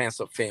breast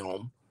cancer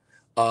film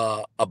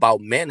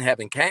about men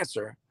having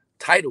cancer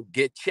titled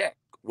Get Checked,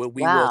 where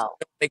we were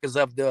filmmakers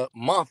of the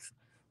month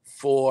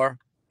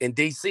in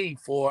DC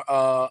for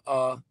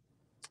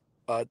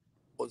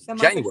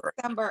January.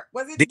 December.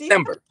 Was it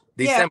December?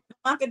 Yeah,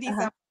 month of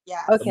December.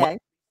 Yeah. Okay.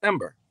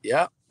 December.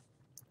 Yeah.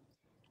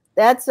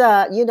 That's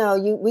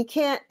we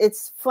can't,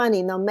 it's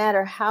funny, no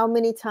matter how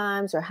many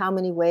times or how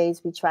many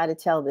ways we try to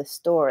tell this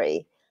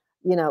story,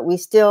 we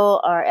still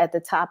are at the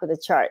top of the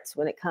charts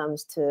when it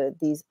comes to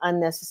these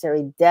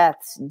unnecessary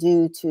deaths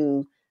due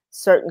to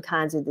certain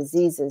kinds of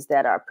diseases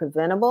that are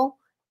preventable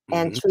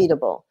and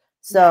treatable.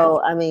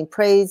 So,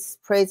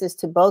 praises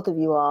to both of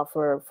you all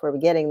for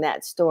getting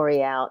that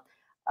story out.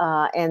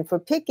 And for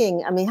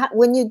picking,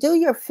 when you do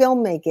your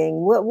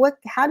filmmaking,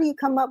 how do you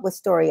come up with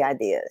story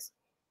ideas?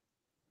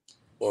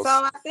 So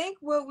I think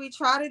what we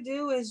try to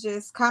do is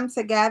just come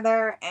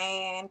together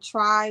and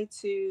try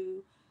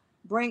to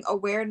bring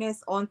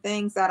awareness on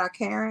things that are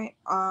current,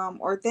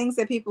 or things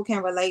that people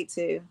can relate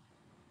to.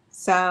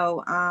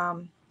 So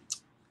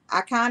I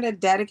kind of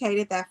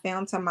dedicated that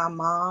film to my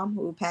mom,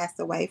 who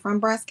passed away from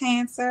breast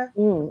cancer.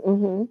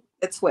 Mm-hmm.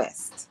 The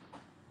twist.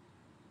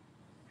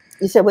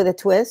 You said with a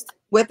twist?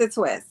 With a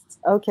twist.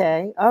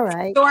 Okay. All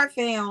right. Short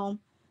film,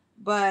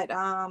 but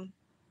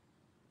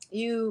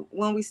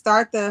when we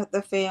start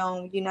the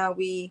film,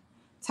 we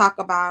talk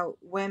about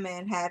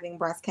women having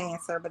breast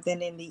cancer, but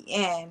then in the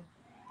end,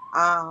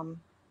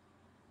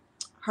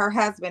 her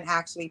husband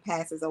actually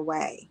passes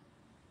away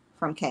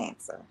from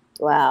cancer.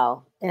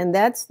 Wow. And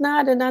that's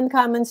not an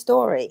uncommon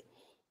story.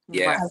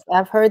 Yeah.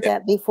 I've heard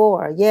that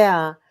before.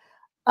 Yeah.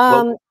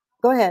 Well,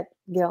 go ahead,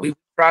 Gil. We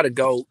try to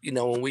go, you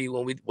know, when we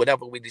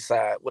whatever we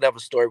decide, whatever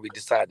story we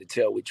decide to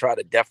tell, we try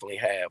to definitely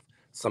have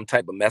some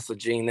type of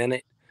messaging in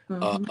it.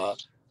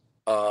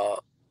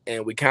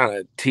 And we kind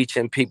of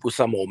teaching people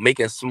something, or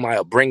making somebody,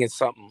 or bringing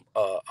something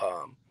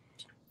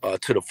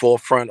to the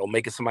forefront, or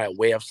making somebody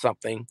aware of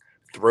something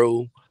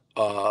through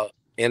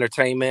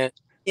entertainment.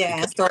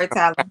 Yeah,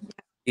 storytelling.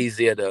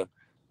 Easier to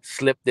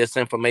slip this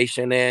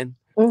information in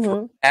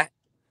for that,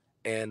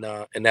 and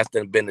that's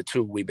been the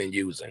tool we've been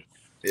using.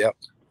 Yep.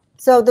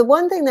 So the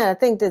one thing that I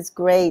think that's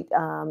great,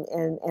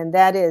 and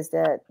that is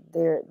that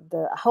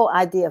the whole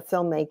idea of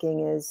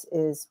filmmaking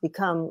is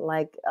become,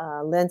 like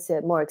Lyn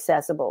said, more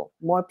accessible.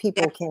 More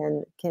people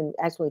can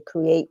actually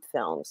create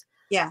films.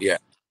 Yeah. Yeah.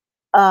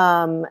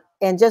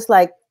 And just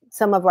like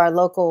some of our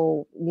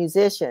local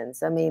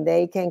musicians, I mean,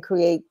 they can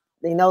create.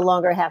 They no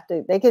longer have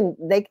to.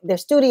 Their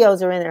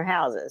studios are in their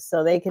houses,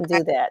 so they can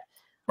do that.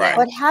 Right.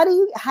 But how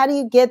do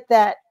you get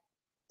that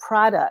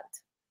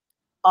product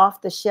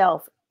off the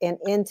shelf and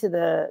into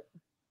the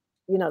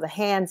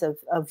hands of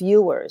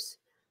viewers?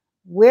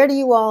 Where do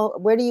you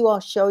all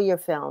show your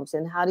films,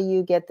 and how do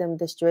you get them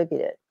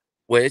distributed?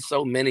 Well, it's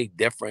so many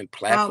different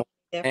platforms.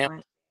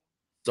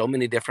 So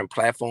many different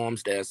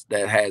platforms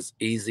that has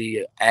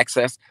easy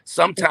access.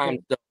 Sometimes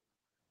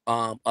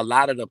a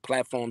lot of the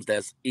platforms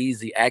that's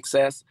easy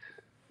access,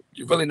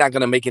 you're really not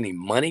going to make any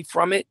money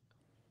from it,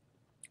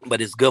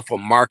 but it's good for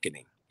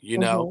marketing, you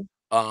know,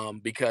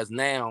 because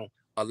now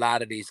a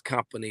lot of these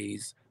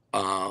companies,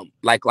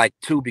 like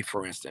Tubi,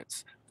 for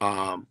instance,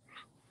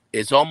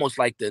 it's almost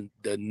like the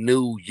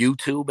new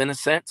YouTube in a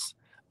sense,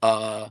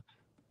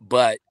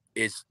 but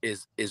is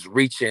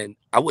reaching,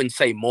 I wouldn't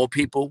say more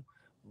people,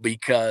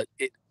 because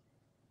it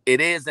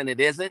is and it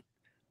isn't,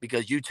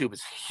 because YouTube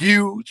is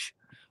huge,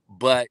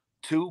 but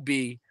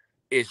Tubi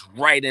is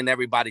right in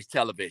everybody's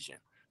television.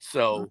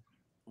 So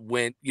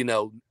when you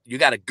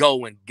got to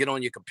go and get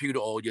on your computer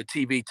or your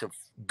TV to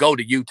go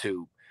to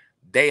YouTube,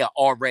 they are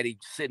already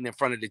sitting in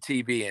front of the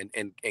TV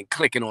and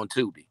clicking on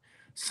Tubi.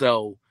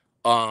 So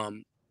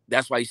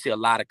that's why you see a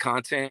lot of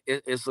content.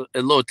 It's a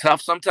little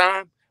tough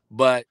sometimes,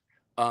 but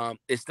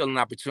it's still an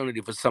opportunity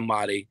for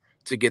somebody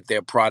to get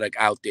their product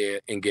out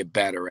there and get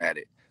better at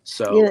it.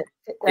 So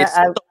it's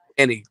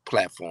any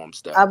platform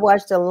stuff. I've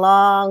watched a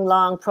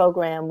long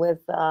program with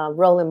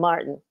Roland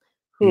Martin,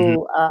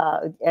 who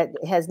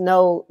has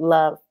no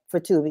love for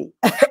Tubi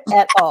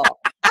at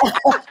all.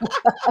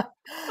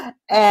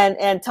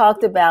 and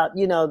talked about,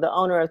 the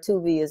owner of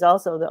Tubi is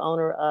also the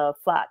owner of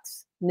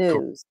Fox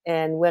News,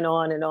 and went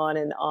on and on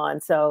and on.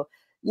 So,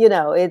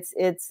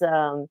 it's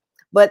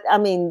but I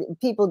mean,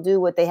 people do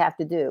what they have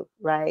to do,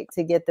 right,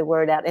 to get the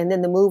word out, and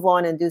then to move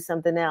on and do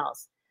something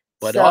else.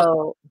 But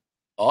so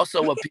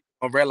also what people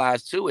don't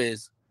realize too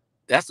is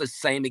that's the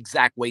same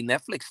exact way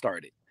Netflix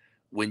started.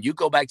 When you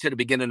go back to the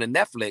beginning of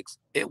Netflix,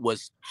 it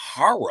was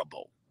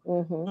horrible.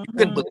 You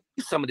couldn't believe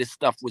some of this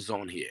stuff was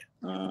on here.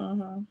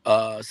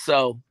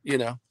 So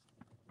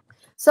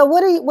So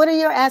what are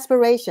your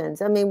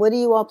aspirations? I mean, what do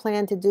you all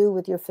plan to do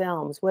with your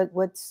films?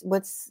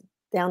 What's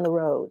down the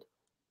road?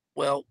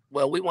 Well,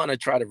 we want to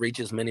try to reach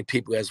as many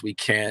people as we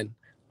can.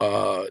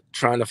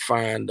 Trying to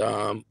find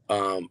our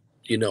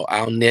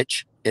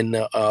niche in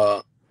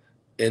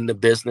the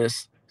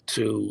business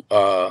to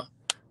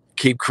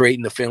keep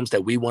creating the films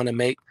that we want to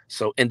make.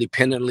 So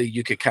independently,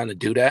 you could kind of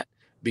do that,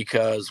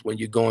 because when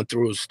you're going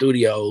through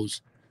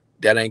studios,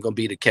 that ain't gonna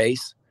be the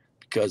case,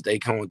 because they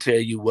can't tell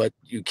you what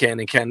you can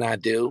and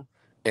cannot do.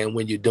 And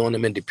when you're doing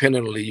them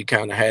independently, you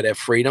kind of have that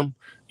freedom.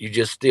 You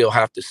just still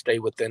have to stay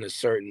within a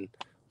certain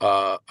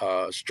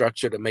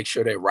structure to make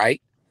sure they're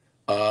right.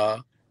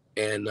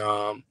 And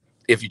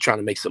if you're trying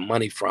to make some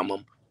money from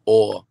them,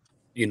 or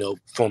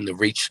for them to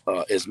reach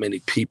as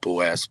many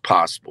people as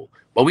possible.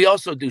 But we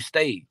also do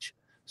stage.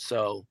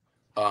 So,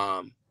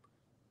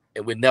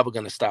 and we're never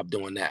going to stop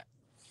doing that.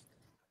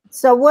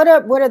 So what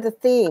are the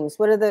themes?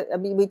 I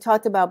mean, we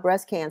talked about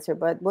breast cancer,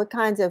 but what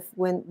kinds of,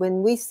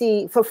 when we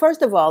see,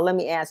 first of all, let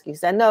me ask you,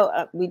 because I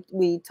know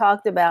we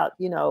talked about,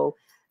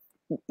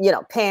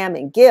 Pam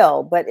and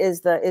Gil, but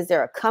is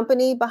there a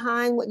company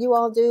behind what you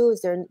all do?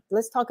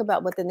 Let's talk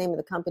about what the name of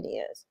the company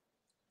is.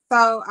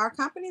 So our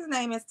company's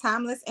name is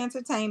Timeless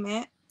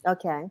Entertainment.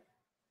 Okay.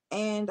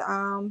 And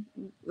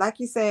like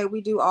you said, we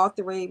do all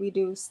three. We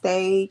do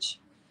stage,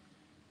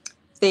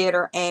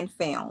 theater, and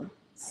film.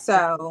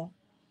 So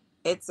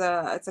it's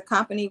a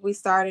company we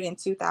started in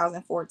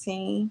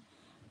 2014,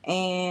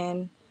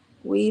 and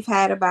we've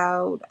had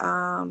about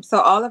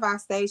so all of our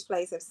stage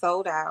plays have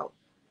sold out.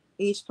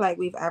 Each play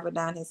we've ever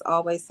done has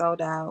always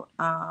sold out.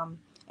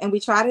 And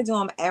we try to do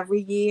them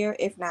every year,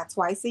 if not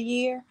twice a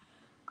year.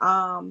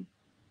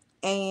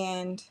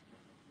 And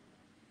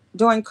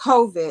during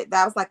COVID,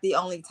 that was like the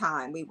only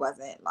time we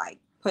wasn't like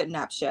putting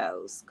up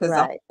shows, because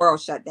the whole world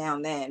shut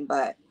down then.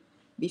 But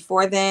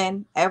before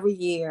then, every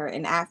year,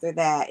 and after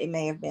that, it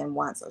may have been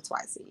once or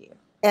twice a year.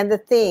 And the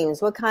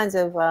themes, what kinds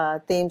of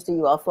themes do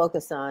you all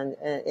focus on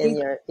in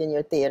your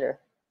theater?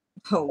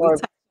 We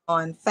touch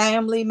on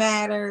family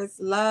matters,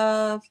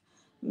 love,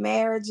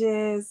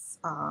 marriages,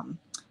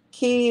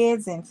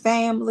 kids and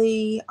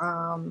family.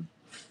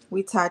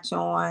 We touch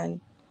on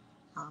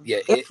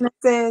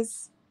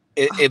illnesses.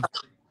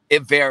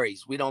 It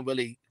varies. We don't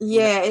really.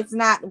 It's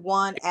not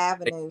one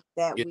avenue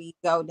that we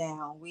go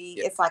down.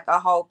 It's like a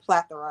whole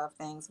plethora of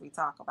things we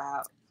talk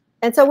about.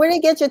 And so, where do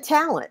you get your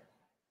talent?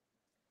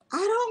 I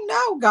don't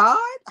know, God.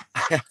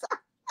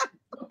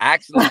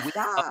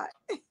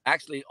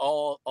 Actually,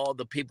 all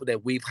the people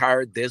that we've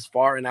hired this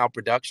far in our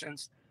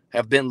productions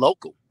have been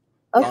local.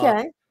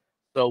 Okay.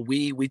 So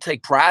we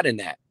take pride in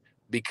that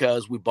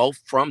because we're both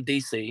from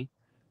DC,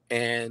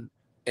 and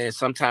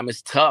sometimes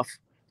it's tough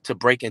to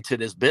break into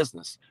this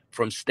business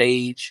from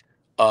stage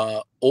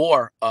or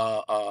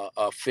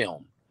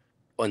film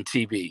on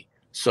TV.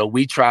 So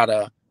we try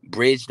to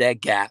bridge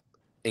that gap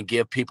and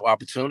give people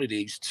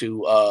opportunities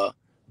to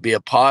be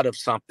a part of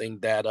something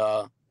that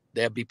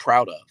they'll be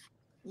proud of.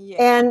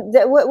 Yeah. And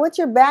what's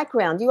your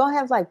background? Do you all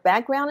have like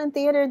background in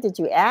theater? Did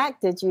you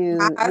act? Did you,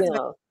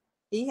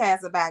 He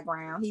has a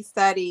background. He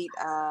studied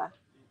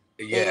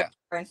theater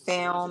and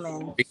film,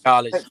 and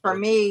but for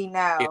me,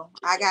 no.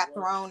 I got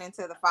thrown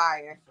into the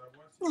fire.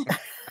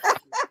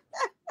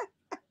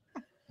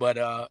 But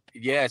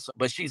yes,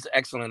 but she's an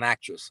excellent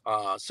actress.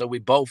 So we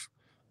both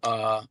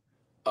my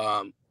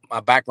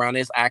background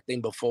is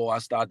acting before I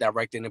started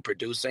directing and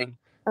producing.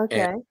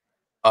 Okay. And,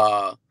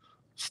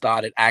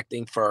 started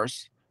acting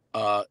first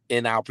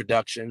in our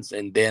productions,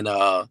 and then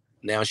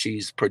now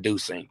she's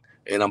producing.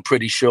 And I'm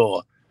pretty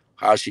sure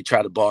how she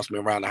tried to boss me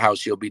around the house,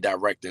 she'll be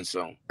directing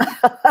soon.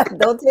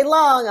 Don't take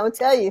long, I'm gonna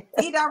tell you.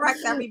 He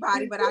directs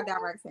everybody, but I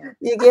direct him.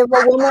 You give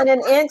a woman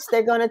an inch,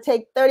 they're gonna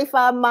take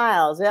 35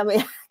 miles. I mean,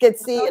 I can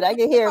see it, I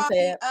can hear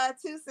it.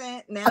 2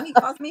 cents. Now he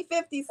cost me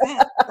 50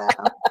 cents.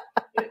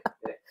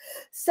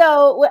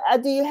 So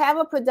do you have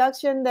a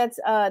production that's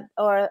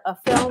or a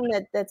film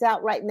that's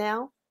out right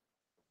now?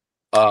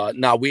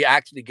 No, we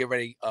actually get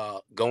ready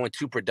go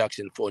into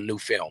production for a new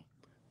film.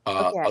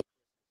 A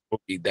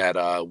movie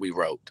that we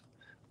wrote.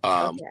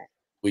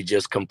 We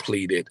just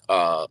completed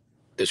the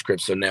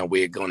script, so now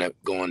we're gonna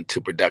go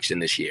into production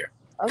this year.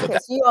 Okay,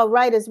 so you all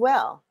write as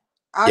well?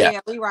 Oh yeah,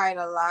 we write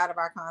a lot of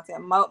our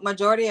content.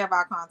 Majority of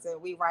our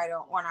content we write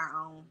on our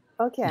own.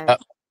 Okay.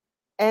 Yep.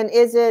 And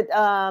is it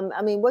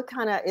I mean, what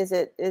kind of is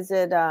it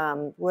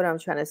what I'm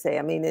trying to say?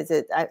 I mean, is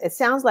it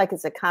sounds like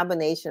it's a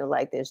combination of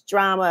like there's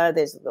drama,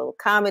 there's a little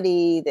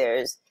comedy,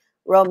 there's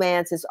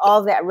romance, it's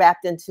all that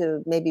wrapped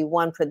into maybe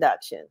one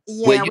production.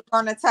 Yeah, we're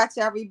gonna touch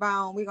every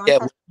bone. We're gonna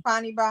touch the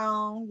funny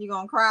bone, you're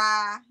gonna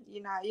cry,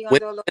 you're gonna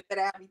do a little bit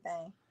of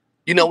everything.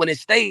 When it's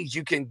staged,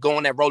 you can go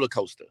on that roller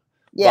coaster.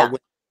 Yeah. But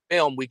with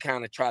film, we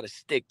kind of try to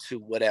stick to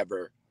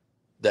whatever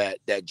that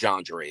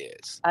genre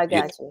is. I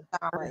got you.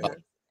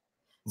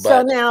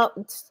 So now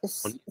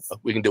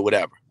we can do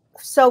whatever.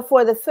 So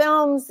for the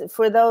films,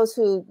 for those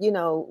who,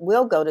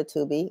 will go to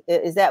Tubi,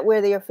 is that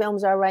where your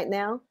films are right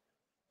now?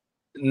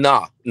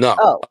 No.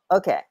 Oh,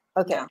 okay.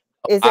 Okay. Yeah.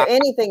 Is there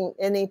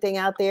anything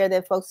out there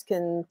that folks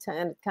can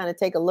kind of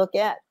take a look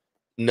at?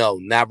 No,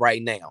 not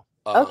right now.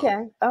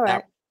 Okay. All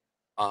right.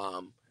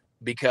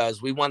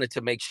 Because we wanted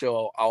to make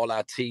sure all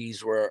our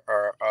T's were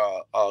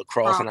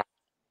crossed and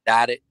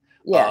dotted.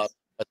 Yes.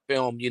 A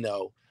film,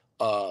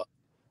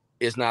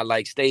 it's not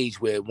like stage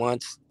where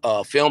once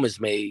a film is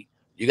made,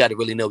 you got to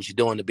really know what you're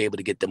doing to be able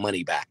to get the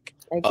money back.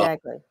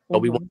 Exactly. But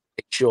we want to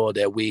make sure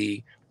that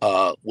we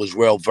was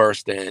well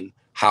versed in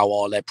how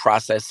all that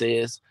process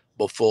is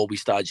before we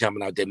start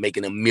jumping out there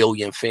making 1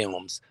 million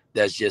films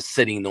that's just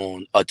sitting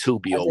on a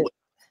Tubi or whatever.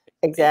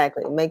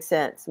 Exactly. Makes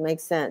sense.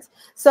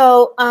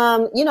 So,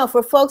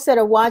 for folks that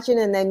are watching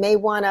and they may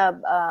want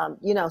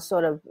to,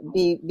 sort of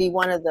be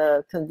one of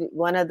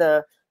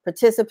the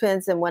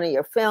participants in one of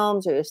your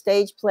films or your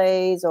stage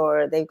plays,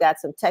 or they've got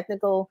some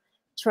technical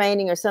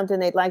training or something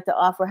they'd like to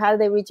offer, how do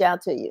they reach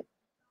out to you?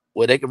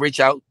 Well, they can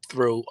reach out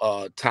through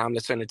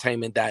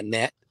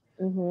timelessentertainment.net.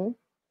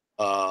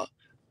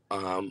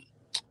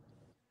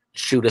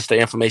 Shoot us the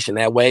information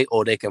that way,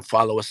 or they can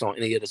follow us on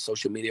any of the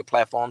social media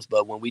platforms.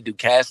 But when we do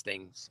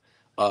castings,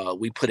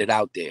 we put it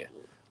out there.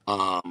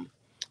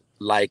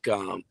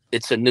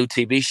 It's a new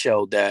TV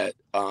show that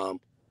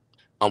I'm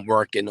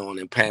working on,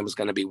 and Pam is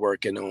going to be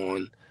working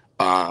on.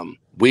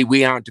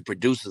 We aren't the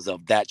producers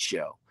of that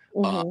show,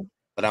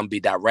 but I'm be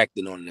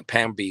directing on it, and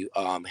Pam be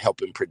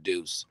helping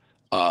produce.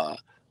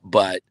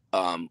 But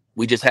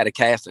we just had a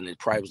casting. It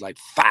probably was like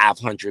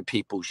 500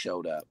 people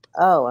showed up.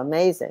 Oh,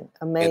 amazing.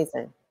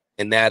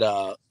 And that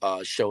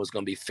show is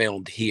going to be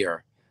filmed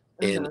here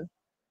in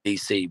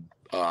DC.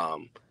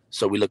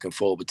 So we're looking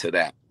forward to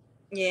that.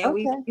 Yeah,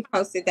 we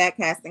posted that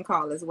casting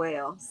call as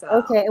well. So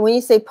okay, and when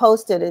you say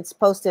posted, it's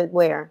posted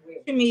where?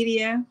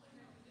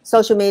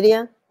 Social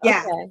media?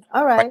 Yeah. Okay.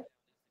 All right.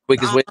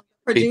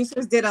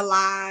 Producers did a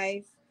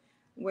live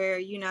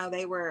where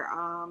they were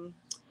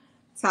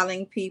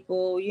telling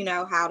people,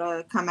 how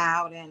to come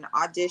out and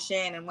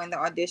audition and when the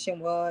audition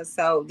was.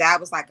 So that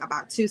was like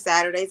about 2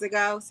 Saturdays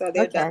ago. So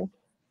they're done.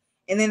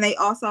 And then they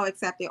also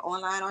accepted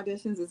online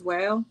auditions as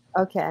well.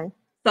 Okay.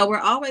 So we're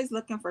always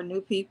looking for new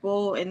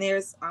people. And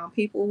there's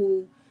people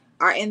who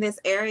are in this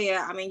area.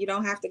 I mean, you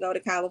don't have to go to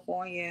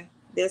California.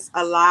 There's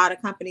a lot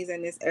of companies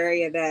in this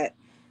area that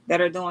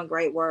are doing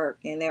great work,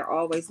 and they're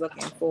always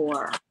looking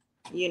for,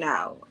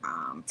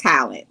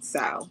 talent.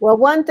 So, well,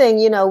 one thing,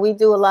 we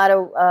do a lot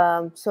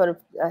of sort of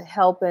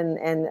help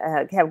and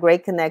have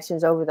great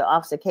connections over the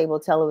Office of Cable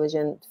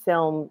Television,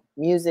 Film,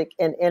 Music,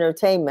 and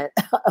Entertainment,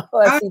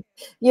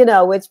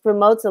 which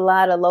promotes a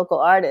lot of local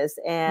artists.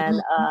 And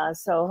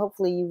so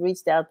hopefully you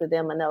reached out to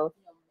them. I know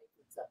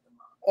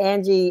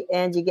Angie.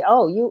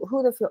 Oh, you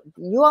all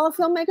are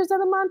filmmakers of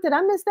the month? Did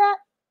I miss that?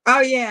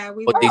 Oh yeah,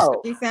 we were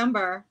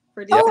December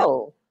for December.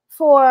 Oh,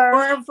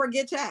 for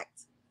Get Checked.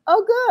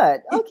 Oh,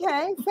 good.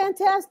 Okay,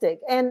 fantastic.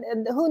 And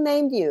who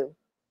named you?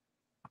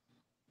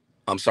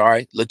 I'm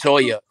sorry,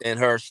 Latoya and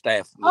her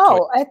staff. Latoya.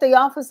 Oh, at the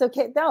Office of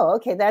Cable. Oh,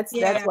 okay. That's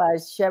why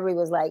Sherry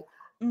was like.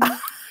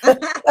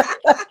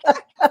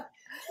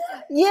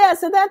 Yeah,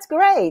 so that's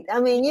great. I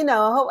mean,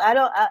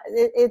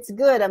 it's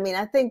good. I mean,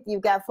 I think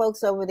you've got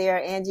folks over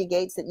there, Angie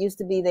Gates that used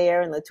to be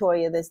there, and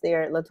Latoya that's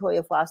there,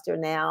 Latoya Foster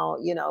now,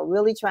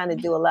 really trying to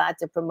do a lot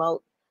to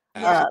promote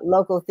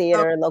local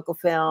theater, local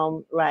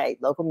film, right,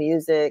 local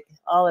music,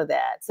 all of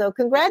that. So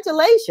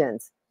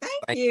congratulations.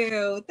 Thank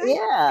you. Thank you.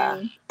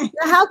 Now,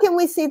 how can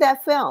we see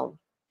that film?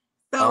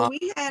 So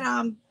we had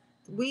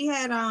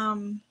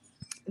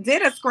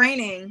did a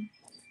screening.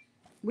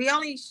 We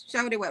only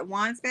showed it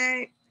once,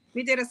 babe.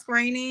 We did a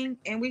screening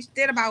and we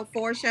did about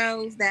 4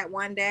 shows that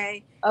one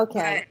day.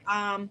 Okay.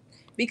 But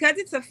because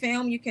it's a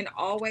film, you can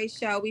always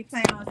show. We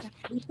plan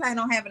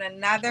on having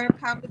another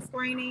public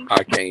screening.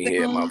 I can't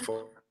hear my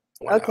phone.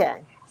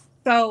 Okay.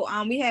 So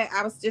I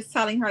was just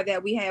telling her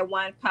that we had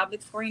one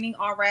public screening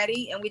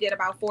already, and we did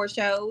about 4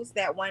 shows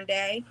that one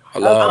day.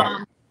 Hello.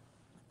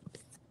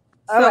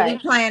 So we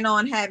plan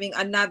on having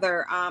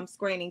another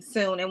screening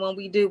soon, and when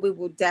we do, we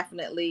will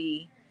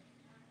definitely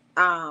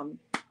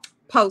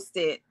post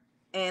it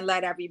and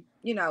let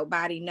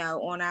everybody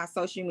know on our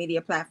social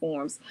media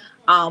platforms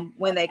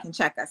when they can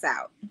check us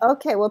out.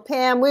 Okay, well,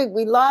 Pam,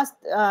 we lost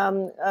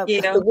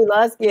Gil. We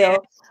lost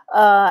Gil,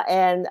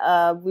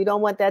 and we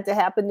don't want that to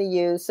happen to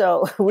you.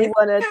 So we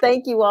want to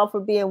thank you all for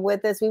being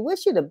with us. We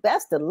wish you the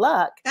best of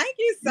luck. Thank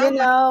you so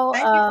much.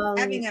 Thank you for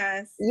having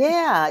us.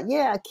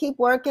 Yeah. Keep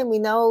working. We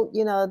know,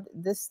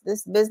 this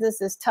business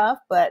is tough,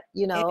 but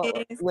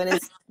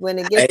when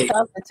it gets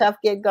tough, the tough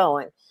get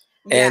going.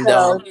 And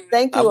so,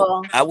 thank you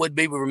all. I would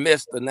be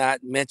remiss to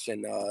not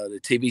mention the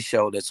TV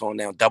show that's on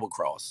now, Double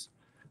Cross.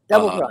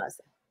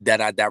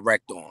 That I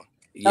direct on.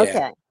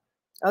 Yeah.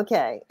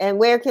 Okay. And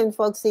where can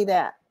folks see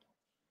that?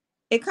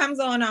 It comes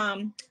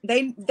on.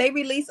 They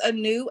release a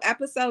new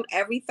episode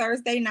every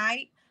Thursday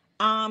night.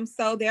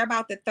 So they're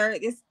about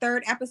this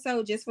third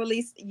episode just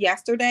released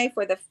yesterday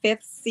for the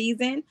 5th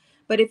season.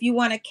 But if you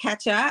want to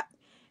catch up.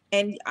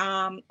 And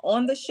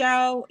on the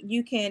show,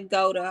 you can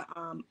go to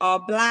All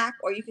Black,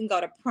 or you can go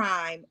to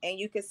Prime, and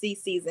you can see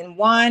season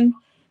 1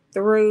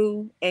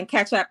 through and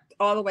catch up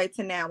all the way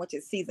to now, which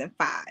is season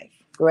 5.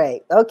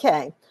 Great.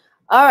 Okay.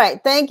 All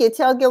right. Thank you.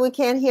 Tell Gil we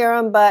can't hear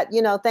him, but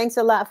thanks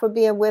a lot for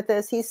being with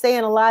us. He's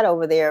saying a lot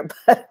over there,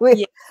 but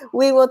we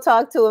will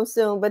talk to him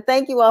soon. But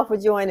thank you all for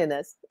joining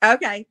us.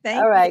 Okay. Thank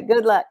you. All right.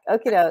 Good luck.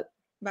 Okay, doke.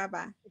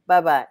 Bye-bye.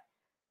 Bye-bye.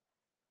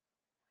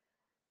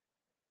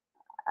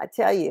 I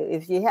tell you,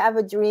 if you have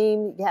a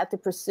dream, you have to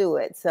pursue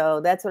it. So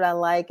that's what I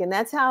like. And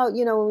that's how,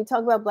 when we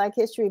talk about Black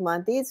History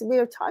Month, we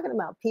are talking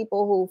about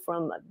people who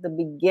from the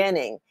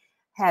beginning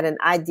had an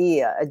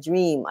idea, a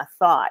dream, a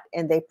thought,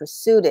 and they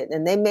pursued it.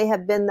 And they may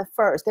have been the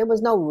first. There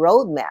was no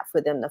roadmap for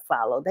them to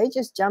follow. They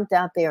just jumped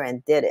out there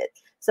and did it.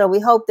 So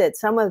we hope that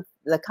some of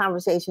the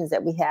conversations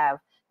that we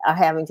are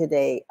having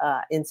today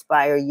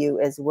inspire you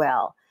as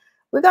well.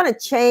 We're going to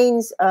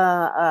change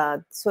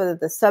sort of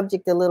the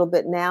subject a little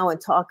bit now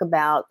and talk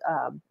about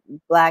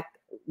Black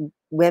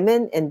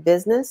women in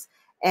business.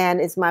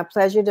 And it's my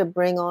pleasure to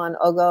bring on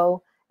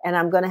Ogo. And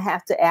I'm going to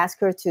have to ask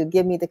her to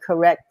give me the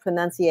correct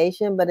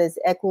pronunciation, but it's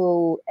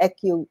Ekwueme?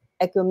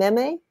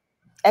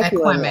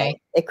 Ekwueme.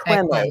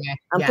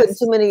 I'm putting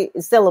too many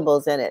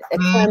syllables in it.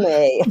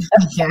 Ekwueme.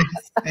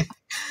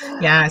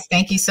 Yes.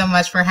 Thank you so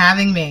much for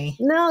having me.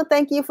 No,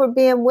 thank you for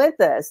being with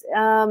us.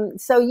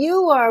 So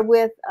you are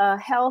with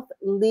Health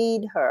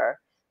Lead Her.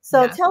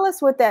 So tell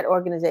us what that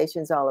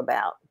organization is all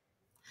about.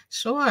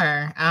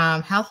 Sure.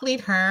 Health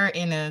Lead Her,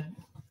 in a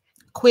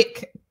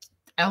quick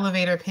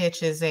elevator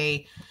pitch, is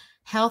a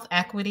health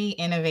equity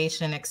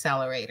innovation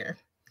accelerator.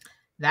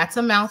 That's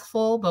a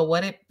mouthful, but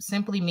what it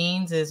simply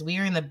means is we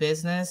are in the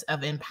business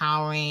of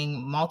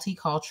empowering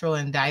multicultural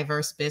and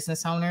diverse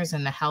business owners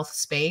in the health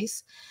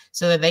space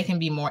so that they can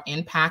be more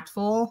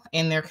impactful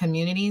in their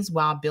communities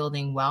while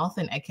building wealth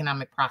and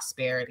economic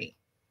prosperity.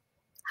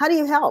 How do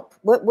you help?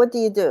 What do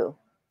you do?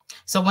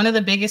 So one of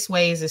the biggest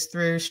ways is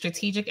through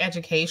strategic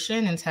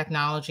education and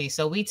technology.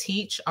 So we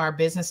teach our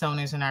business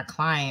owners and our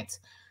clients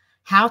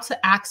how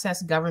to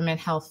access government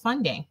health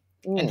funding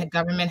and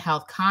government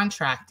health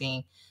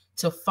contracting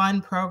to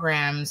fund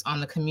programs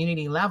on the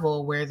community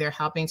level where they're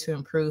helping to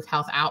improve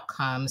health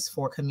outcomes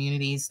for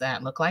communities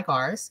that look like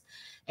ours.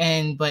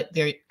 But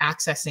they're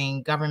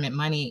accessing government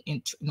money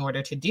in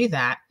order to do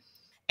that.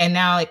 And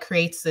now it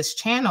creates this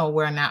channel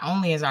where not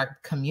only is our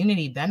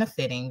community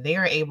benefiting, they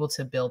are able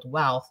to build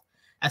wealth,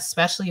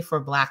 especially for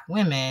Black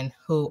women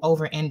who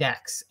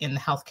over-index in the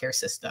healthcare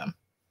system.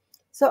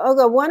 So,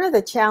 Ogo, one of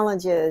the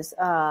challenges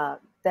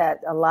that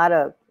a lot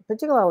of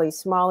particularly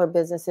smaller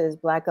businesses,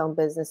 Black-owned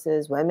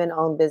businesses,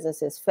 women-owned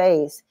businesses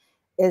face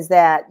is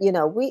that, you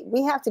know,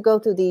 we have to go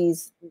through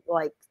these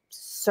like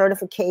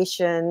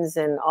certifications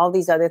and all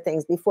these other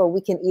things before we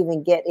can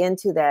even get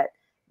into that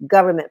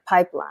government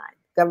pipeline,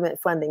 government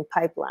funding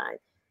pipeline.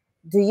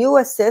 Do you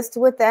assist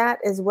with that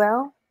as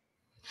well?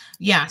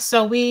 Yeah,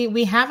 so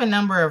we have a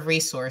number of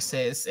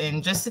resources,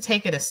 and just to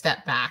take it a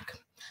step back,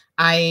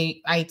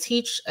 I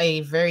teach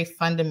a very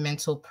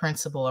fundamental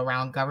principle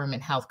around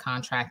government health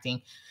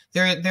contracting.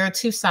 There are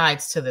two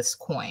sides to this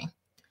coin.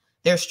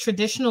 There's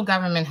traditional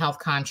government health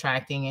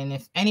contracting, and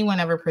if anyone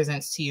ever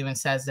presents to you and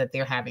says that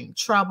they're having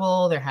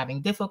trouble, they're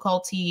having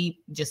difficulty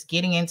just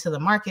getting into the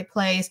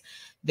marketplace,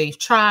 they've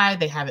tried,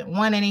 they haven't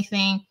won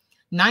anything,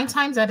 9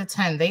 times out of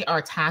 10, they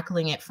are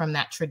tackling it from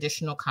that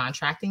traditional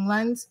contracting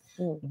lens.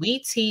 We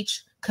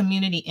teach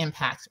community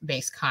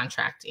impact-based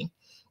contracting,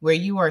 where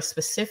you are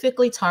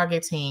specifically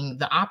targeting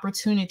the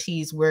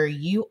opportunities where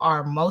you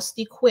are most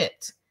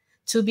equipped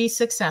to be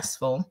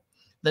successful.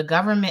 The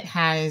government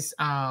has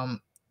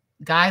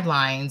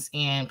guidelines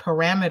and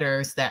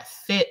parameters that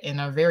fit and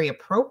are very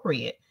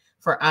appropriate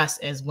for us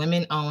as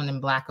women-owned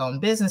and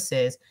Black-owned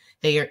businesses.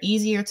 They are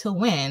easier to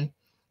win.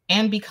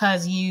 And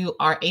because you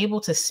are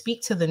able to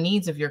speak to the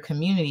needs of your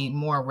community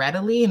more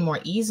readily and more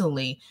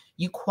easily,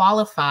 you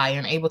qualify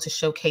and are able to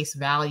showcase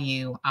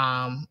value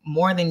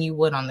more than you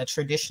would on the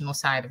traditional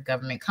side of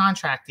government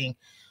contracting.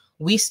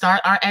 We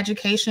start our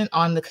education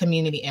on the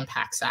community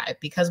impact side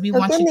because we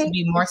want you to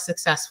be more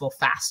successful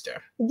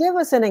faster. Give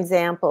us an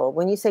example.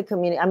 When you say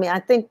community, I mean, I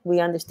think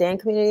we understand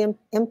community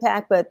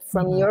impact, but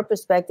from your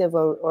perspective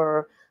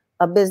or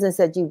a business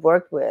that you've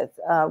worked with,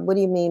 what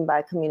do you mean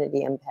by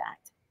community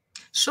impact?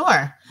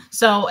 Sure.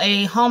 So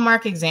a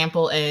hallmark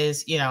example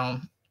is, you know,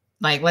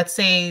 like let's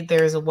say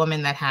there's a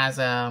woman that has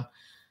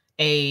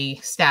a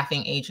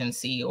staffing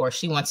agency, or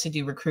she wants to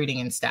do recruiting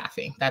and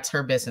staffing. That's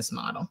her business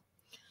model.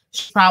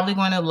 She's probably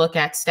going to look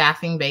at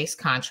staffing-based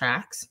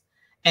contracts,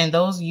 and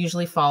those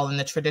usually fall in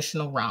the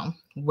traditional realm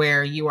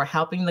where you are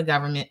helping the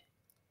government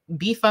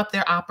beef up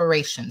their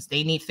operations.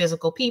 They need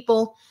physical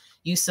people,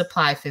 you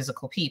supply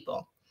physical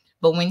people.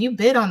 But when you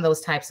bid on those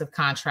types of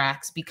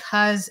contracts,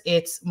 because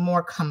it's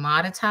more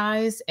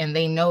commoditized and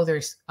they know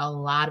there's a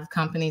lot of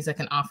companies that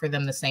can offer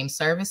them the same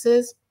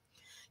services,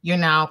 you're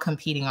now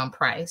competing on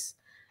price.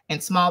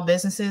 And small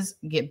businesses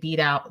get beat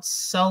out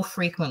so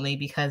frequently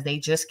because they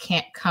just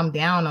can't come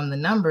down on the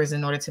numbers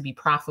in order to be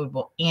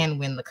profitable and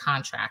win the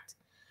contract.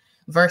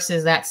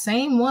 Versus that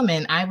same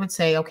woman, I would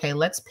say, okay,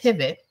 let's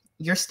pivot.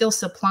 You're still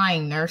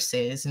supplying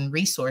nurses and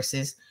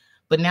resources,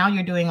 but now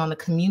you're doing on the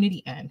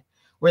community end,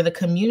 where the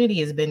community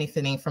is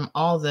benefiting from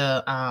all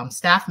the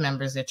staff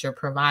members that you're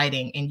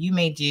providing. And you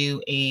may do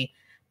a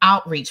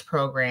outreach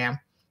program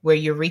where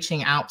you're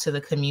reaching out to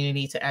the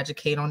community to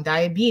educate on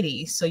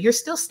diabetes. So you're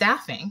still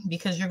staffing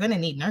because you're going to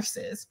need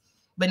nurses,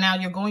 but now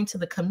you're going to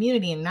the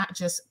community and not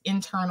just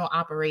internal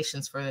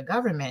operations for the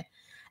government.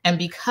 And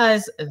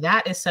because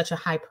that is such a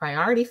high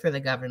priority for the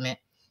government,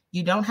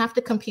 you don't have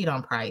to compete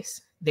on price.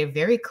 They're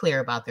very clear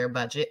about their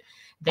budget.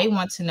 They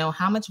want to know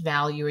how much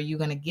value are you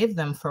going to give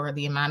them for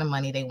the amount of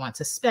money they want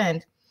to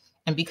spend.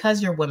 And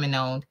because you're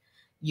women-owned,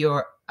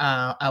 you're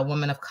a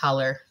woman of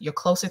color, you're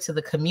closer to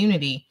the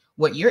community.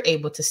 What you're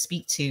able to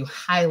speak to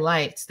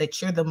highlights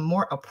that you're the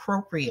more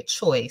appropriate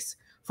choice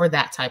for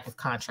that type of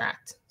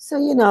contract. So,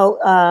 you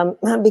know,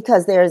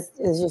 because there's,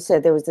 as you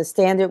said, there was the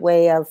standard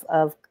way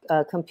of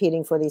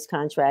competing for these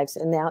contracts,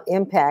 and now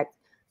impact,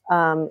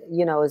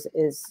 you know,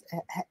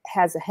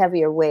 has a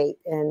heavier weight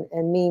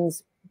and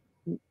means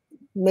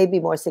maybe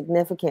more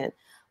significant.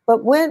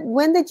 But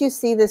when did you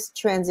see this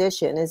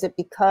transition? Is it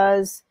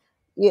because,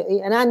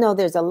 and I know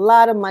there's a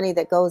lot of money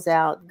that goes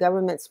out,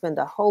 government spend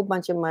a whole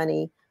bunch of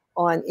money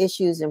on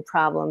issues and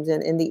problems,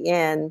 and in the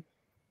end,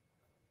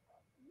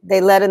 they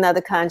let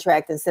another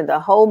contract and send a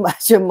whole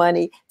bunch of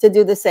money to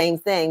do the same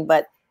thing,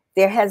 but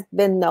there has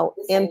been no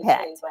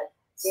impact.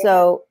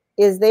 So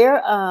is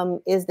there a,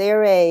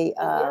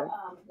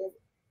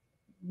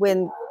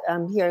 when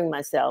I'm hearing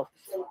myself,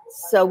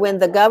 so when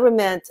the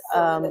government,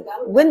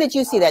 when did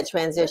you see that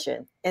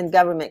transition in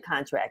government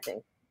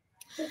contracting?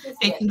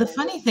 The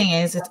funny thing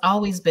is, it's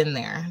always been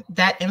there.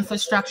 That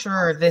infrastructure,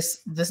 or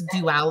this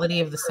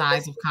duality of the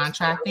size of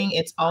contracting,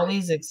 it's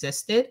always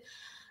existed.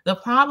 The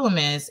problem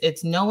is,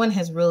 no one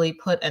has really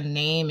put a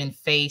name and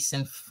face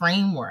and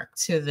framework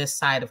to this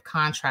side of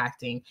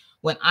contracting.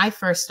 When I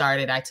first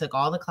started, I took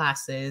all the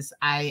classes.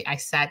 I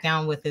sat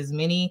down with as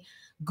many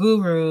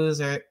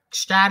gurus or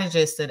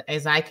strategists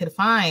as I could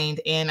find.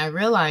 And I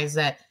realized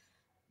that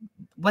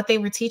what they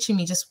were teaching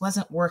me just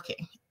wasn't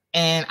working.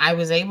 And I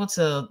was able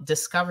to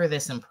discover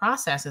this in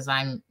process as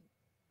I'm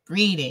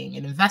reading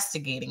and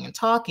investigating and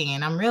talking.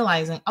 And I'm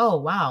realizing, oh,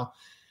 wow,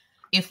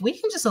 if we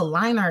can just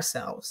align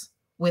ourselves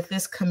with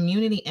this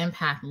community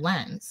impact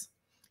lens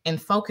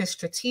and focus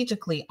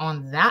strategically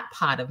on that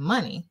pot of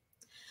money,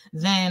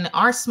 then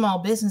our small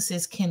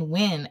businesses can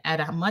win at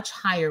a much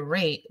higher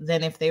rate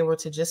than if they were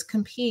to just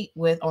compete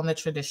with on the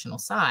traditional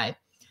side.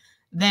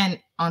 Then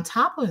on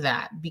top of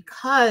that,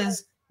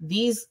 because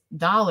these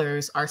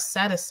dollars are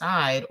set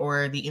aside,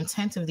 or the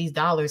intent of these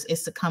dollars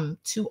is to come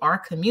to our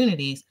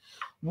communities,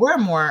 we're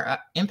more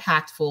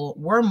impactful,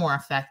 we're more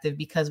effective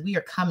because we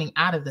are coming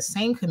out of the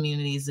same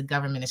communities the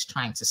government is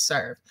trying to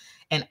serve.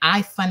 And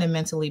I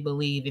fundamentally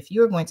believe if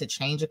you're going to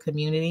change a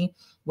community,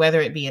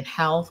 whether it be in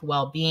health,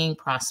 well-being,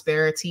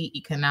 prosperity,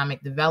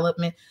 economic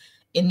development,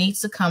 it needs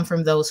to come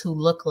from those who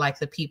look like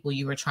the people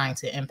you were trying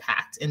to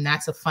impact. And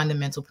that's a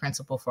fundamental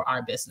principle for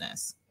our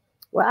business.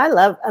 Well, I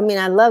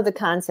love the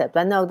concept.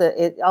 I know that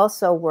it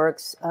also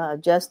works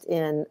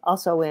in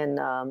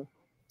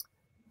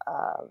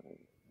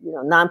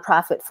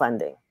nonprofit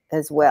funding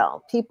as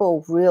well.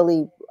 People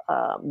really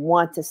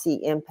want to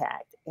see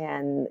impact,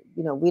 and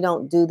we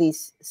don't do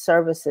these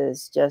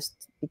services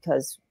just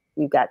because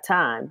we've got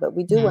time, but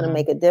we do want to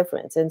make a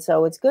difference. And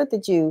so it's good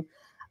that you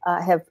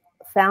have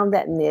found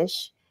that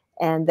niche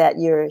and that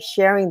you're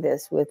sharing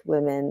this with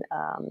women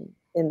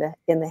in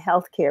the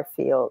healthcare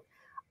field.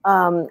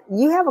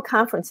 You have a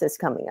conference that's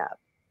coming up.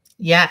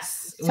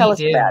 Yes, Tell us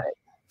about it.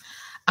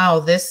 Oh,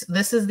 this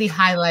is the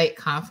highlight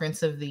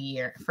conference of the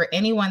year. For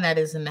anyone that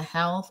is in the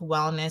health,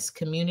 wellness,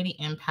 community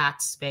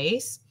impact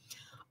space,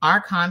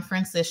 our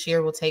conference this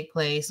year will take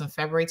place on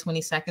February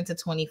 22nd to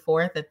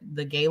 24th at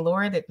the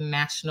Gaylord at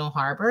National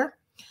Harbor.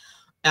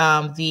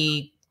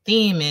 The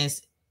theme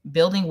is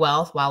building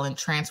wealth while in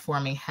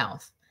transforming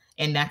health.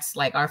 And that's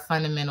like our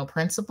fundamental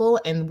principle.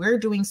 And we're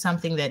doing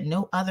something that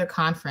no other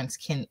conference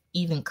can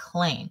even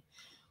claim.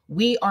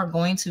 We are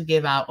going to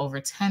give out over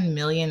 10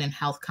 million in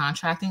health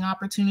contracting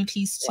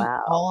opportunities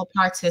to all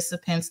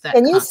participants.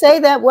 Can you say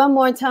that one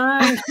more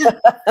time?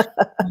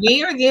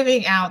 We are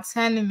giving out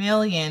 10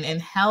 million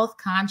in health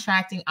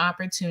contracting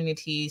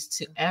opportunities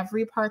to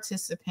every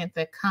participant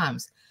that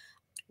comes.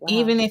 Wow.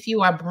 Even if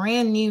you are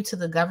brand new to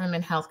the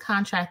government health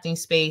contracting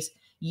space,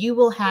 you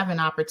will have an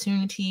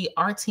opportunity.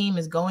 Our team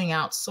is going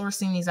out,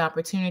 sourcing these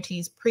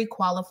opportunities,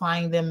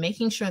 pre-qualifying them,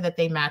 making sure that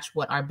they match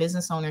what our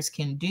business owners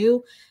can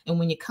do. And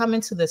when you come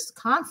into this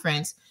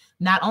conference,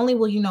 not only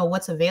will you know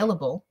what's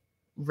available,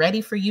 ready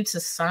for you to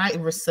sign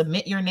or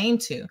submit your name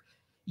to,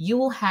 you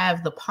will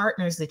have the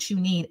partners that you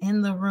need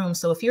in the room.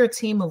 So if you're a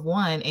team of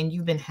one and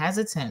you've been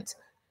hesitant,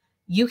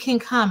 you can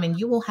come and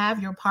you will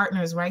have your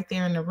partners right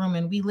there in the room.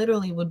 And we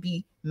literally would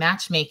be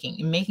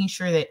matchmaking and making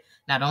sure that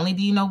not only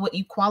do you know what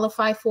you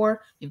qualify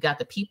for, you've got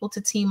the people to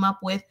team up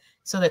with,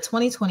 so that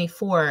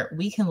 2024,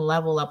 we can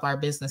level up our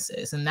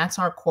businesses. And that's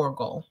our core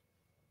goal.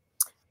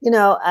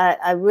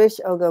 I wish,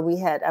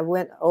 Ogo, I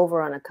went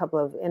over on a couple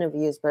of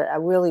interviews, but I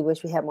really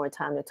wish we had more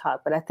time to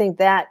talk. But I think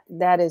that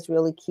is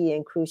really key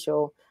and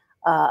crucial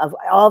of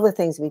all the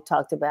things we've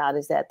talked about,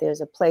 is that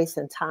there's a place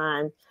and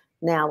time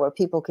now where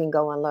people can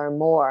go and learn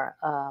more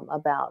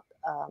about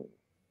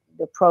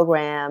the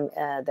program,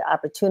 the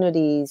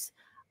opportunities,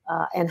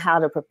 and how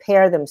to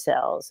prepare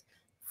themselves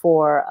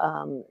for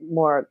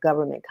more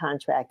government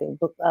contracting,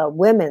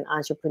 women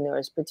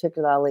entrepreneurs,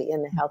 particularly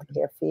in the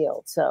healthcare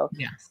field. So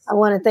yes. I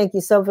want to thank you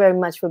so very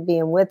much for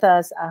being with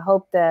us. I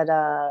hope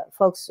that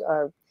folks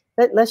are,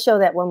 let's show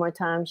that one more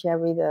time,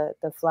 Sherry,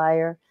 the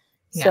flyer,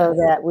 so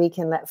that we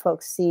can let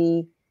folks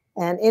see.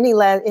 And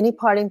any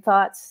parting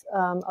thoughts,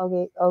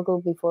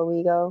 Ogo, before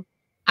we go?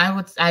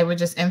 I would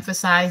just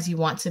emphasize, you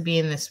want to be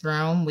in this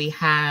room. We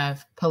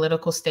have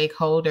political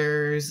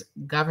stakeholders,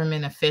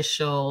 government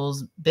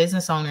officials,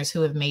 business owners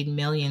who have made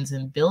millions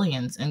and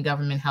billions in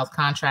government health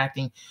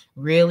contracting,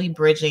 really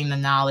bridging the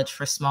knowledge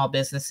for small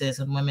businesses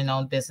and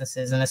women-owned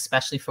businesses, and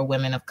especially for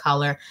women of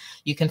color.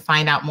 You can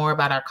find out more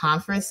about our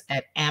conference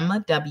at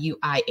mwih.com.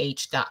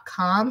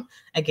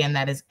 Again,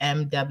 that is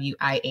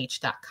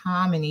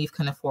mwih.com. And you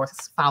can, of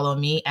course, follow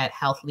me at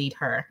Health Lead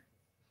Her.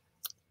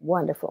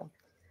 Wonderful.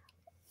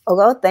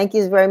 Ogo, thank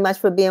you very much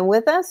for being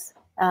with us.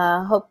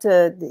 Hope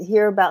to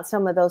hear about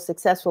some of those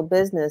successful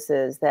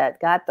businesses that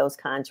got those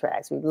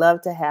contracts. We'd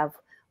love to have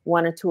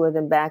one or two of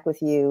them back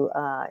with you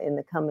in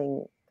the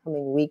coming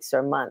weeks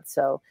or months.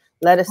 So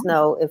let us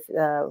know if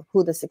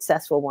who the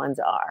successful ones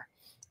are.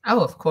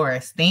 Oh, of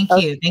course. Thank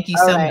you. Thank you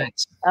so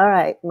much. All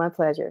right. My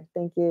pleasure.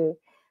 Thank you.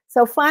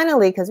 So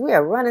finally, because we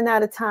are running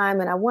out of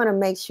time, and I want to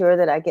make sure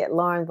that I get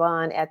Lauren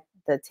Vaughn at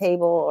the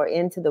table or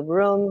into the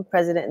room,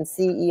 President and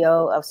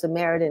CEO of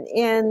Samaritan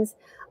Inns,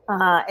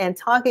 and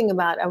talking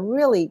about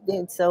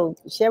so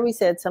Sherry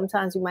said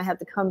sometimes you might have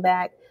to come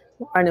back.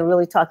 Lauren and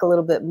really talk a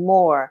little bit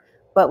more.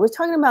 But we're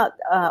talking about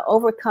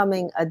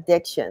overcoming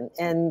addiction.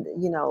 And,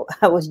 you know,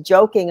 I was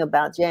joking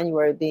about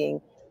January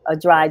being a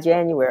dry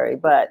January,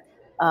 but,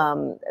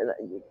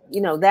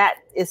 you know, that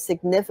is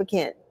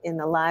significant in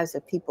the lives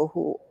of people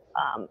who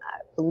I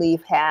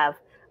believe have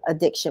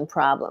addiction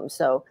problems.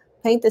 So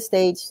paint the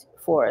stage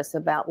for us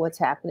about what's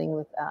happening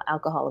with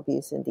alcohol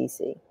abuse in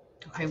DC.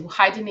 Okay, well,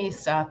 hi,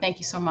 Denise. Thank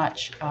you so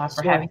much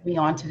for having me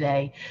on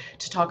today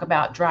to talk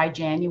about Dry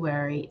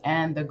January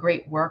and the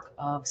great work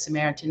of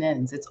Samaritan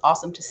Inns. It's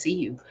awesome to see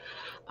you.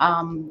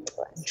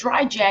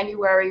 Dry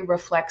January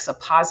reflects a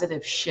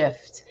positive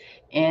shift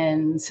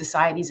in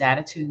society's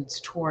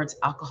attitudes towards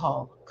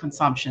alcohol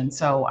consumption.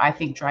 So I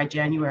think Dry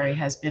January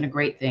has been a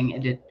great thing,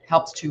 and it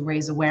helps to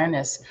raise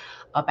awareness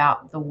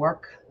about the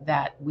work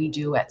that we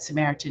do at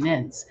Samaritan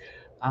Inns,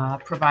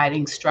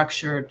 providing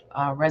structured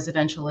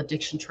residential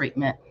addiction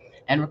treatment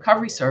and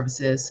recovery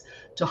services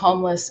to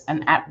homeless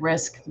and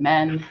at-risk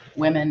men,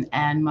 women,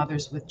 and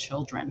mothers with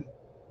children.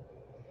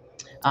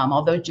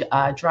 Although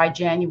Dry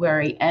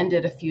January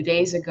ended a few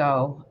days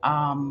ago,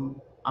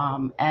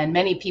 and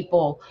many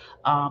people,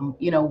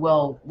 you know,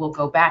 will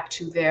go back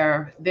to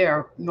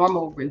their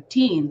normal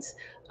routines.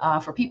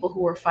 For people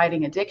who are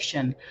fighting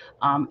addiction,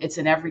 it's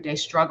an everyday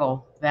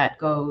struggle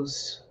that's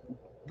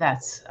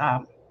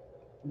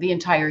the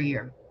entire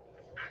year.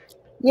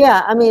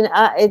 Yeah, I mean,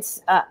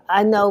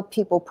 I know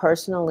people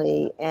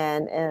personally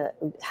and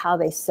how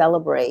they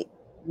celebrate.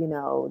 You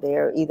know,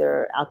 they're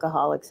either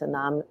Alcoholics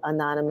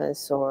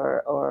Anonymous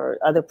or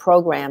other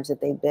programs that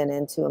they've been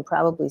into, and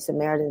probably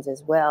Samaritans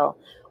as well,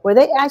 where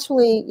they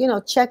actually, you know,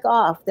 check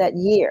off that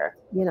year,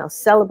 you know,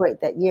 celebrate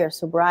that year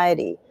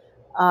sobriety.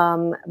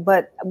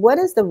 But what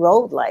is the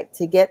road like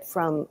to get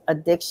from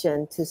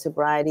addiction to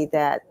sobriety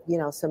that, you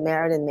know,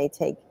 Samaritan may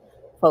take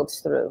folks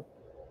through?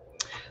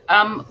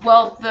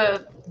 Well,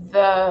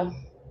 the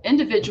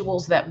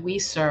individuals that we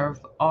serve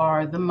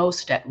are the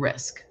most at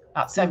risk.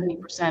 About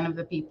 70% of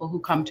the people who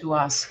come to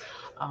us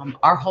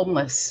are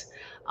homeless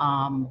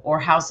or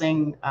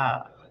housing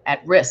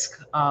at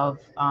risk of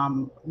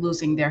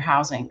losing their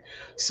housing.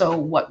 So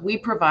what we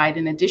provide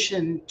in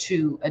addition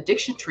to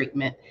addiction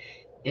treatment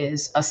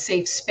is a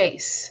safe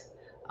space.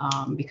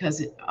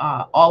 Because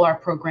all our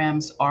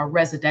programs are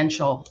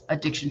residential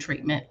addiction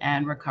treatment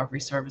and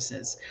recovery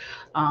services.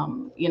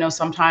 You know,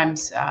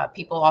 sometimes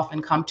people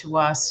often come to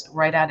us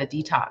right out of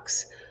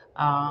detox,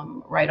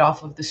 right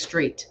off of the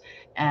street,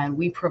 and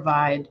we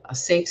provide a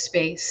safe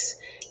space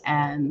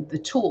and the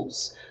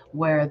tools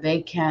where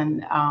they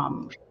can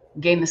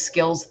gain the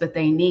skills that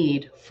they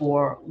need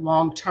for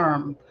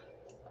long-term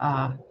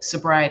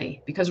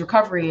sobriety. Because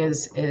recovery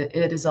is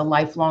a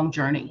lifelong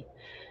journey.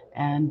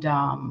 And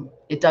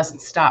it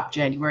doesn't stop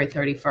January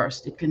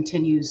 31st. It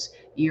continues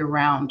year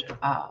round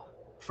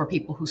for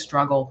people who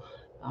struggle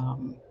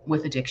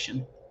with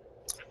addiction.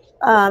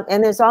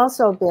 And there's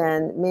also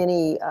been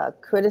many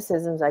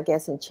criticisms, I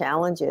guess, and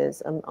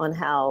challenges on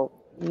how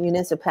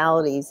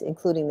municipalities,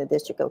 including the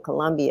District of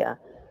Columbia,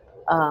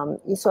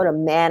 you sort of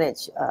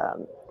manage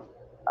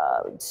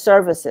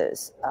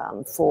services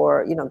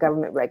for, you know,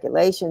 government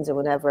regulations or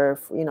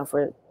whatever, you know,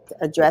 for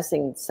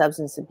addressing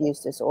substance abuse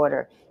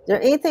disorder. Is there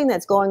anything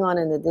that's going on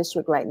in the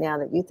district right now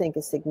that you think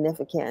is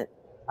significant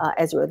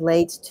as it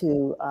relates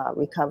to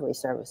recovery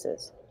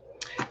services?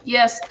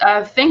 Yes,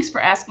 thanks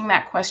for asking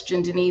that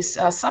question, Denise.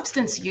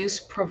 Substance use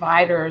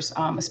providers,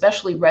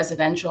 especially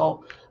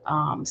residential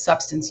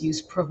substance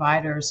use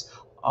providers,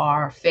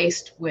 are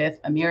faced with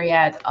a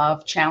myriad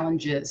of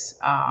challenges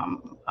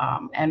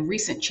and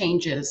recent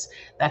changes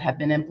that have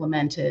been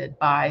implemented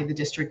by the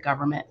district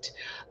government,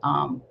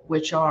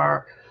 which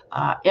are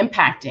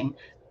impacting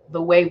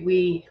the way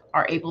we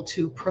are able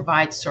to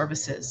provide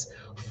services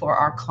for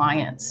our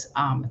clients.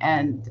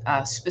 And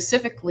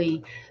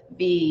specifically,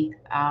 we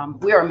are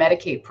a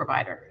Medicaid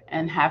provider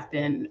and have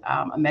been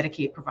a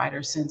Medicaid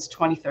provider since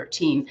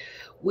 2013.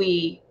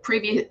 We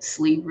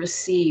previously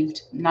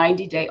received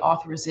 90-day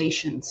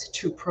authorizations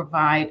to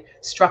provide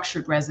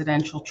structured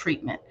residential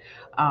treatment.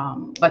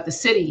 But the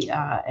city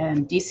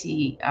and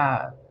DC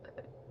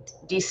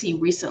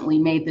recently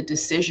made the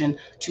decision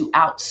to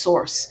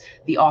outsource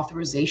the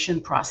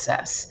authorization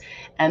process.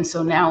 And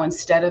so now,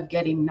 instead of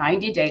getting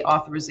 90-day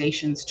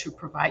authorizations to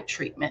provide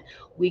treatment,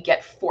 we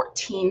get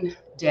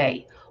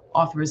 14-day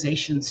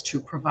authorizations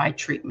to provide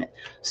treatment.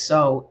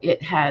 So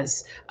it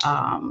has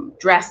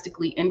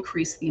drastically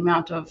increased the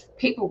amount of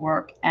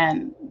paperwork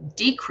and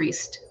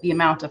decreased the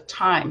amount of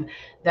time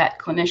that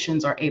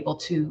clinicians are able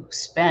to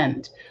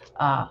spend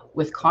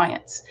with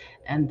clients.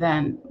 And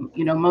then,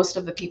 you know, most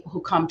of the people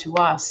who come to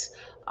us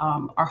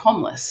are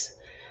homeless.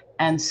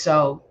 And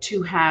so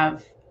to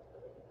have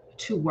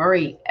to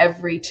worry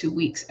every 2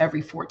 weeks,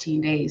 every 14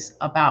 days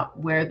about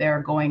where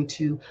they're going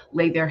to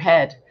lay their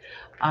head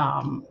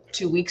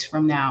 2 weeks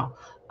from now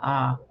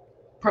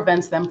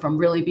prevents them from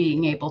really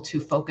being able to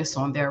focus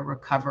on their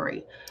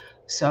recovery.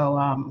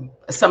 So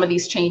some of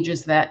these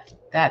changes that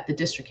the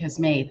district has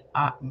made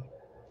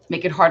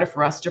make it harder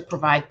for us to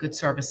provide good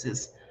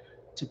services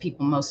to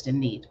people most in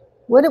need.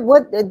 What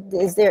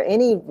is there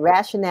any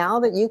rationale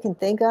that you can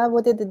think of?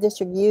 What did the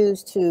district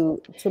use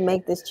to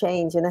make this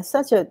change? And it's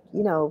such a,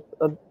 you know,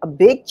 a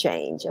big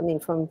change. I mean,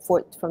 from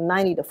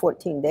 90 to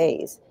 14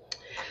 days.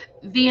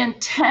 The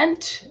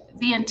intent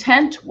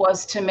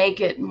was to make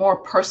it more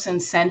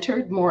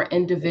person-centered, more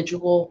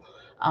individually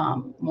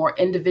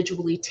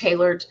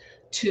tailored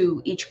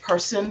to each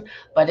person,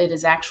 but it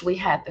has actually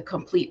had the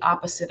complete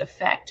opposite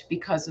effect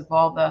because of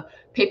all the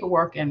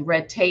paperwork and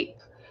red tape.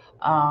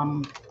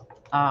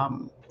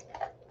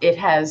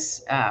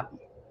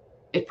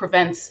 It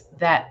prevents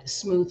that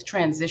smooth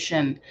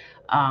transition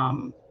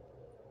and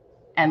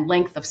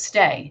length of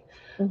stay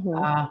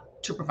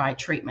to provide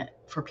treatment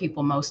for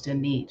people most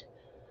in need.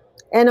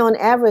 And on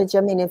average, I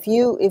mean, if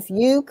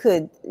you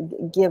could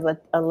give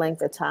a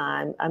length of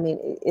time, I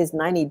mean, is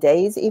 90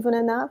 days even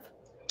enough?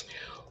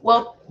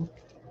 Well,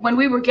 when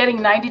we were getting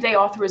 90-day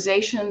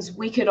authorizations,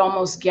 we could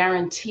almost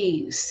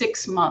guarantee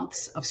 6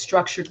 months of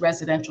structured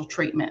residential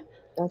treatment.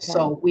 Okay.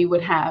 So we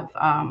would have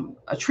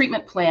a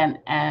treatment plan,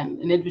 and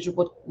an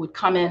individual would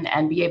come in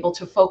and be able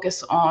to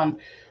focus on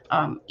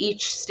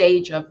each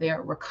stage of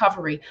their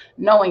recovery,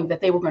 knowing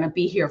that they were going to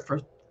be here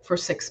for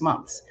 6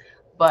 months.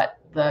 But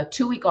the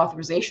 2-week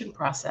authorization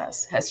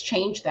process has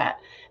changed that,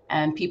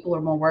 and people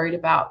are more worried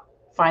about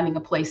finding a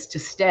place to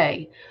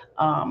stay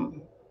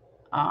and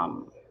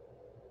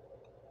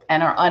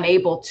are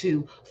unable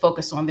to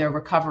focus on their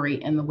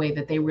recovery in the way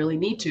that they really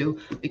need to,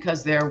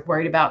 because they're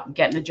worried about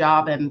getting a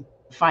job and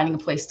finding a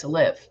place to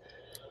live.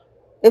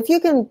 If you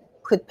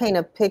could paint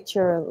a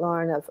picture,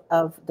 Lauren,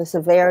 of the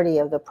severity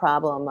of the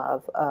problem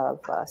of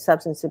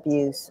substance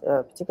abuse,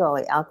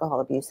 particularly alcohol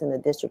abuse in the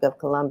District of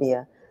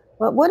Columbia,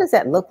 what does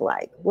that look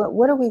like?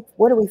 What are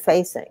we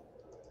facing?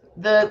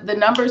 The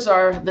numbers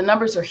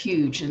are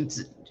huge,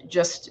 and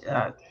just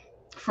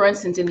for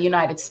instance, in the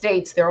United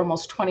States, there are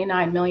almost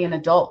 29 million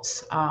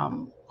adults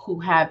who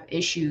have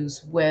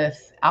issues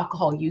with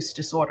alcohol use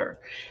disorder,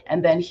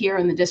 and then here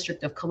in the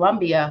District of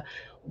Columbia,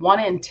 1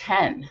 in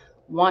 10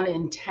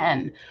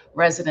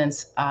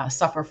 residents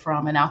suffer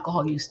from an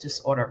alcohol use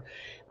disorder,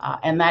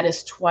 and that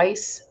is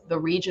twice the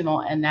regional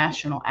and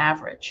national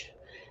average.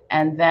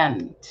 And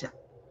then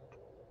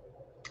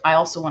I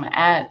also want to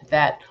add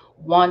that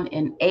 1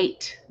 in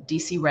 8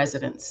 DC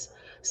residents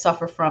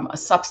suffer from a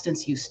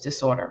substance use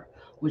disorder,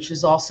 which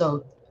is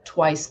also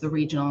twice the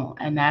regional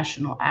and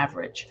national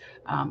average.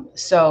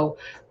 So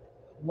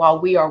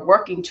while we are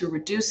working to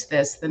reduce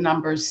this, the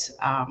numbers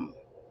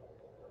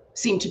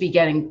seem to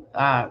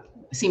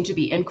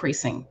be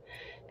increasing.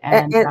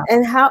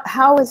 And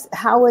how is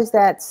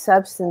that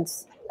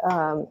substance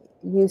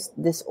use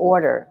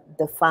disorder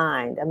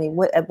defined? I mean,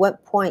 at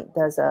what point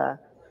does a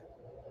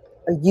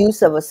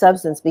use of a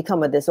substance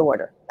become a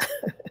disorder?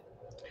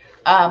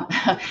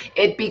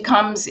 It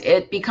becomes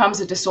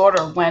a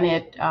disorder when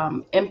it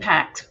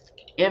impacts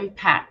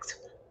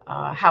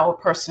how a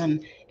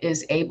person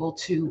is able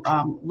to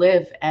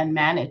live and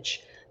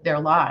manage their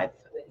lives.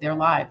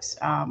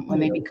 When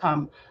they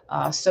become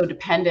so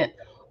dependent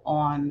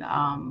on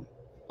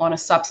a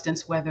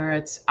substance, whether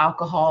it's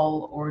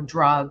alcohol or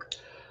drug,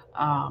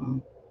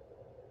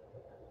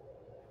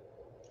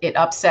 it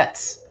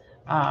upsets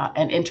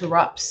and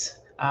interrupts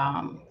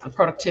the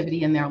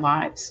productivity in their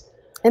lives.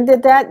 And do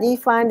you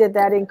find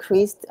that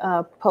increased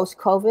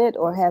post-COVID,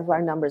 or have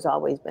our numbers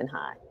always been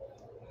high?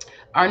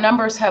 Our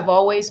numbers have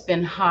always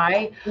been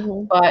high,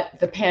 but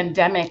the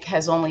pandemic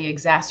has only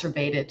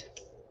exacerbated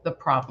the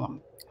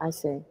problem. I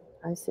see.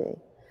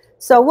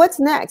 So what's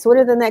next? What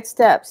are the next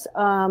steps?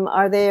 I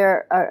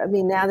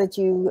mean, now that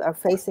you are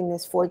facing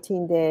this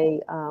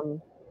 14-day,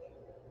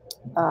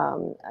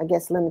 I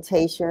guess,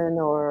 limitation,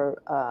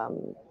 or,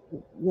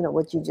 you know,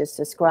 what you just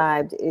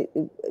described,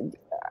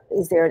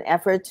 is there an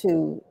effort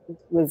to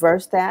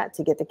reverse that,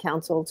 to get the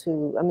council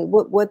to, I mean,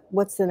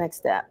 what's the next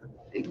step?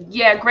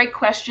 Yeah, great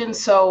question.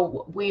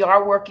 So we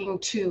are working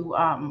to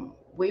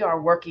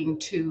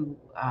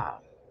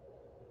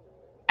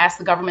ask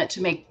the government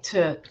to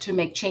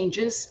make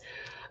changes,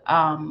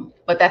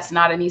 but that's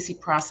not an easy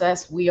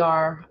process.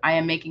 I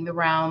am making the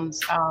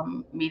rounds,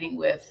 meeting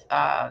with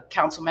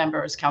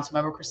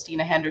Councilmember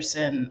Christina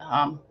Henderson,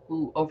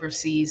 who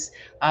oversees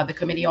the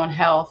Committee on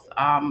Health,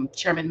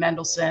 Chairman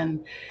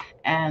Mendelson,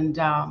 and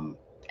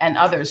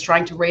others,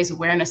 trying to raise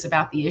awareness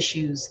about the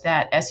issues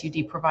that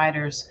SUD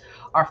providers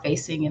are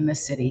facing in the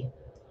city.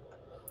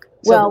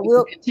 So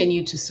we'll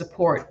continue to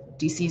support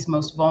DC's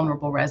most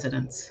vulnerable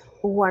residents.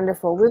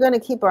 Wonderful. We're going to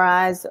keep our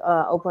eyes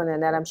open,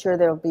 and that I'm sure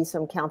there will be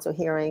some council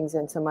hearings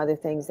and some other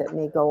things that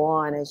may go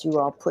on as you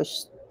all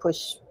push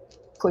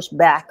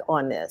back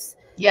on this.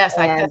 Yes,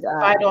 I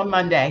testified on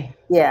Monday.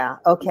 Yeah.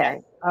 Okay.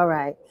 Yes. All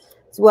right.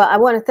 Well, I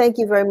want to thank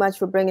you very much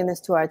for bringing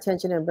this to our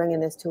attention and bringing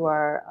this to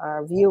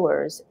our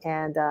viewers.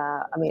 And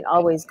I mean,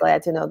 always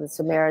glad to know that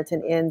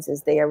Samaritan Ends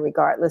is there,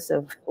 regardless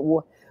of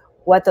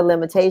what the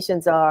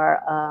limitations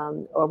are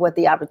or what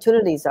the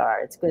opportunities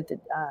are. It's good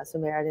that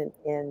Samaritan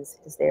Ends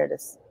is there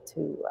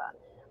to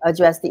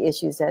address the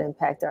issues that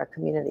impact our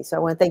community. So I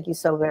want to thank you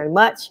so very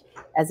much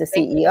as a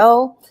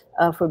CEO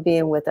for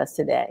being with us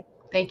today.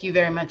 Thank you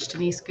very much,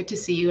 Denise. Good to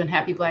see you, and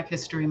happy Black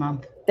History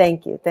Month.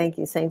 Thank you. Thank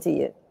you. Same to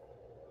you.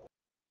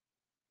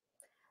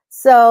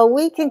 So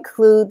we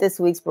conclude this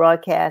week's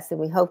broadcast, and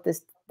we hope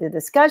the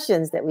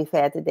discussions that we've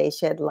had today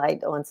shed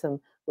light on some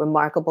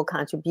remarkable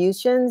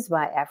contributions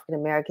by African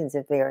Americans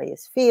in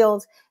various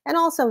fields, and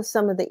also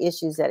some of the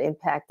issues that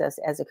impact us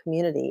as a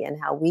community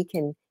and how we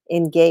can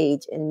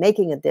engage in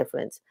making a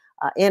difference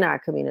in our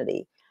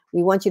community.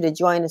 We want you to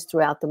join us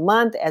throughout the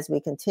month as we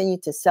continue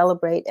to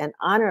celebrate and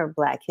honor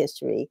Black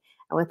history.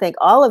 I want to thank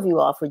all of you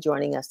all for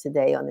joining us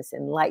today on this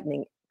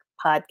enlightening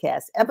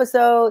podcast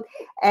episode.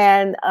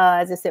 And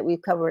as I said,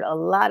 we've covered a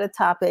lot of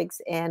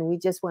topics, and we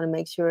just want to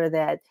make sure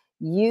that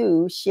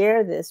you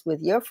share this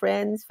with your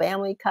friends,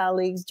 family,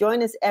 colleagues.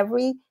 Join us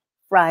every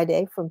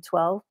Friday from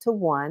 12 to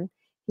 1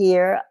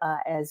 here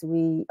as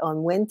we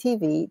on WIN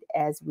TV,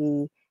 as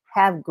we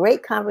have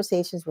great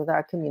conversations with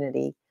our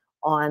community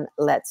on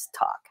Let's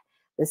Talk.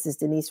 This is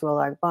Denise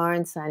Rollard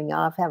Barnes signing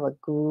off. Have a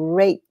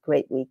great,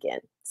 great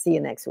weekend. See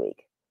you next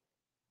week.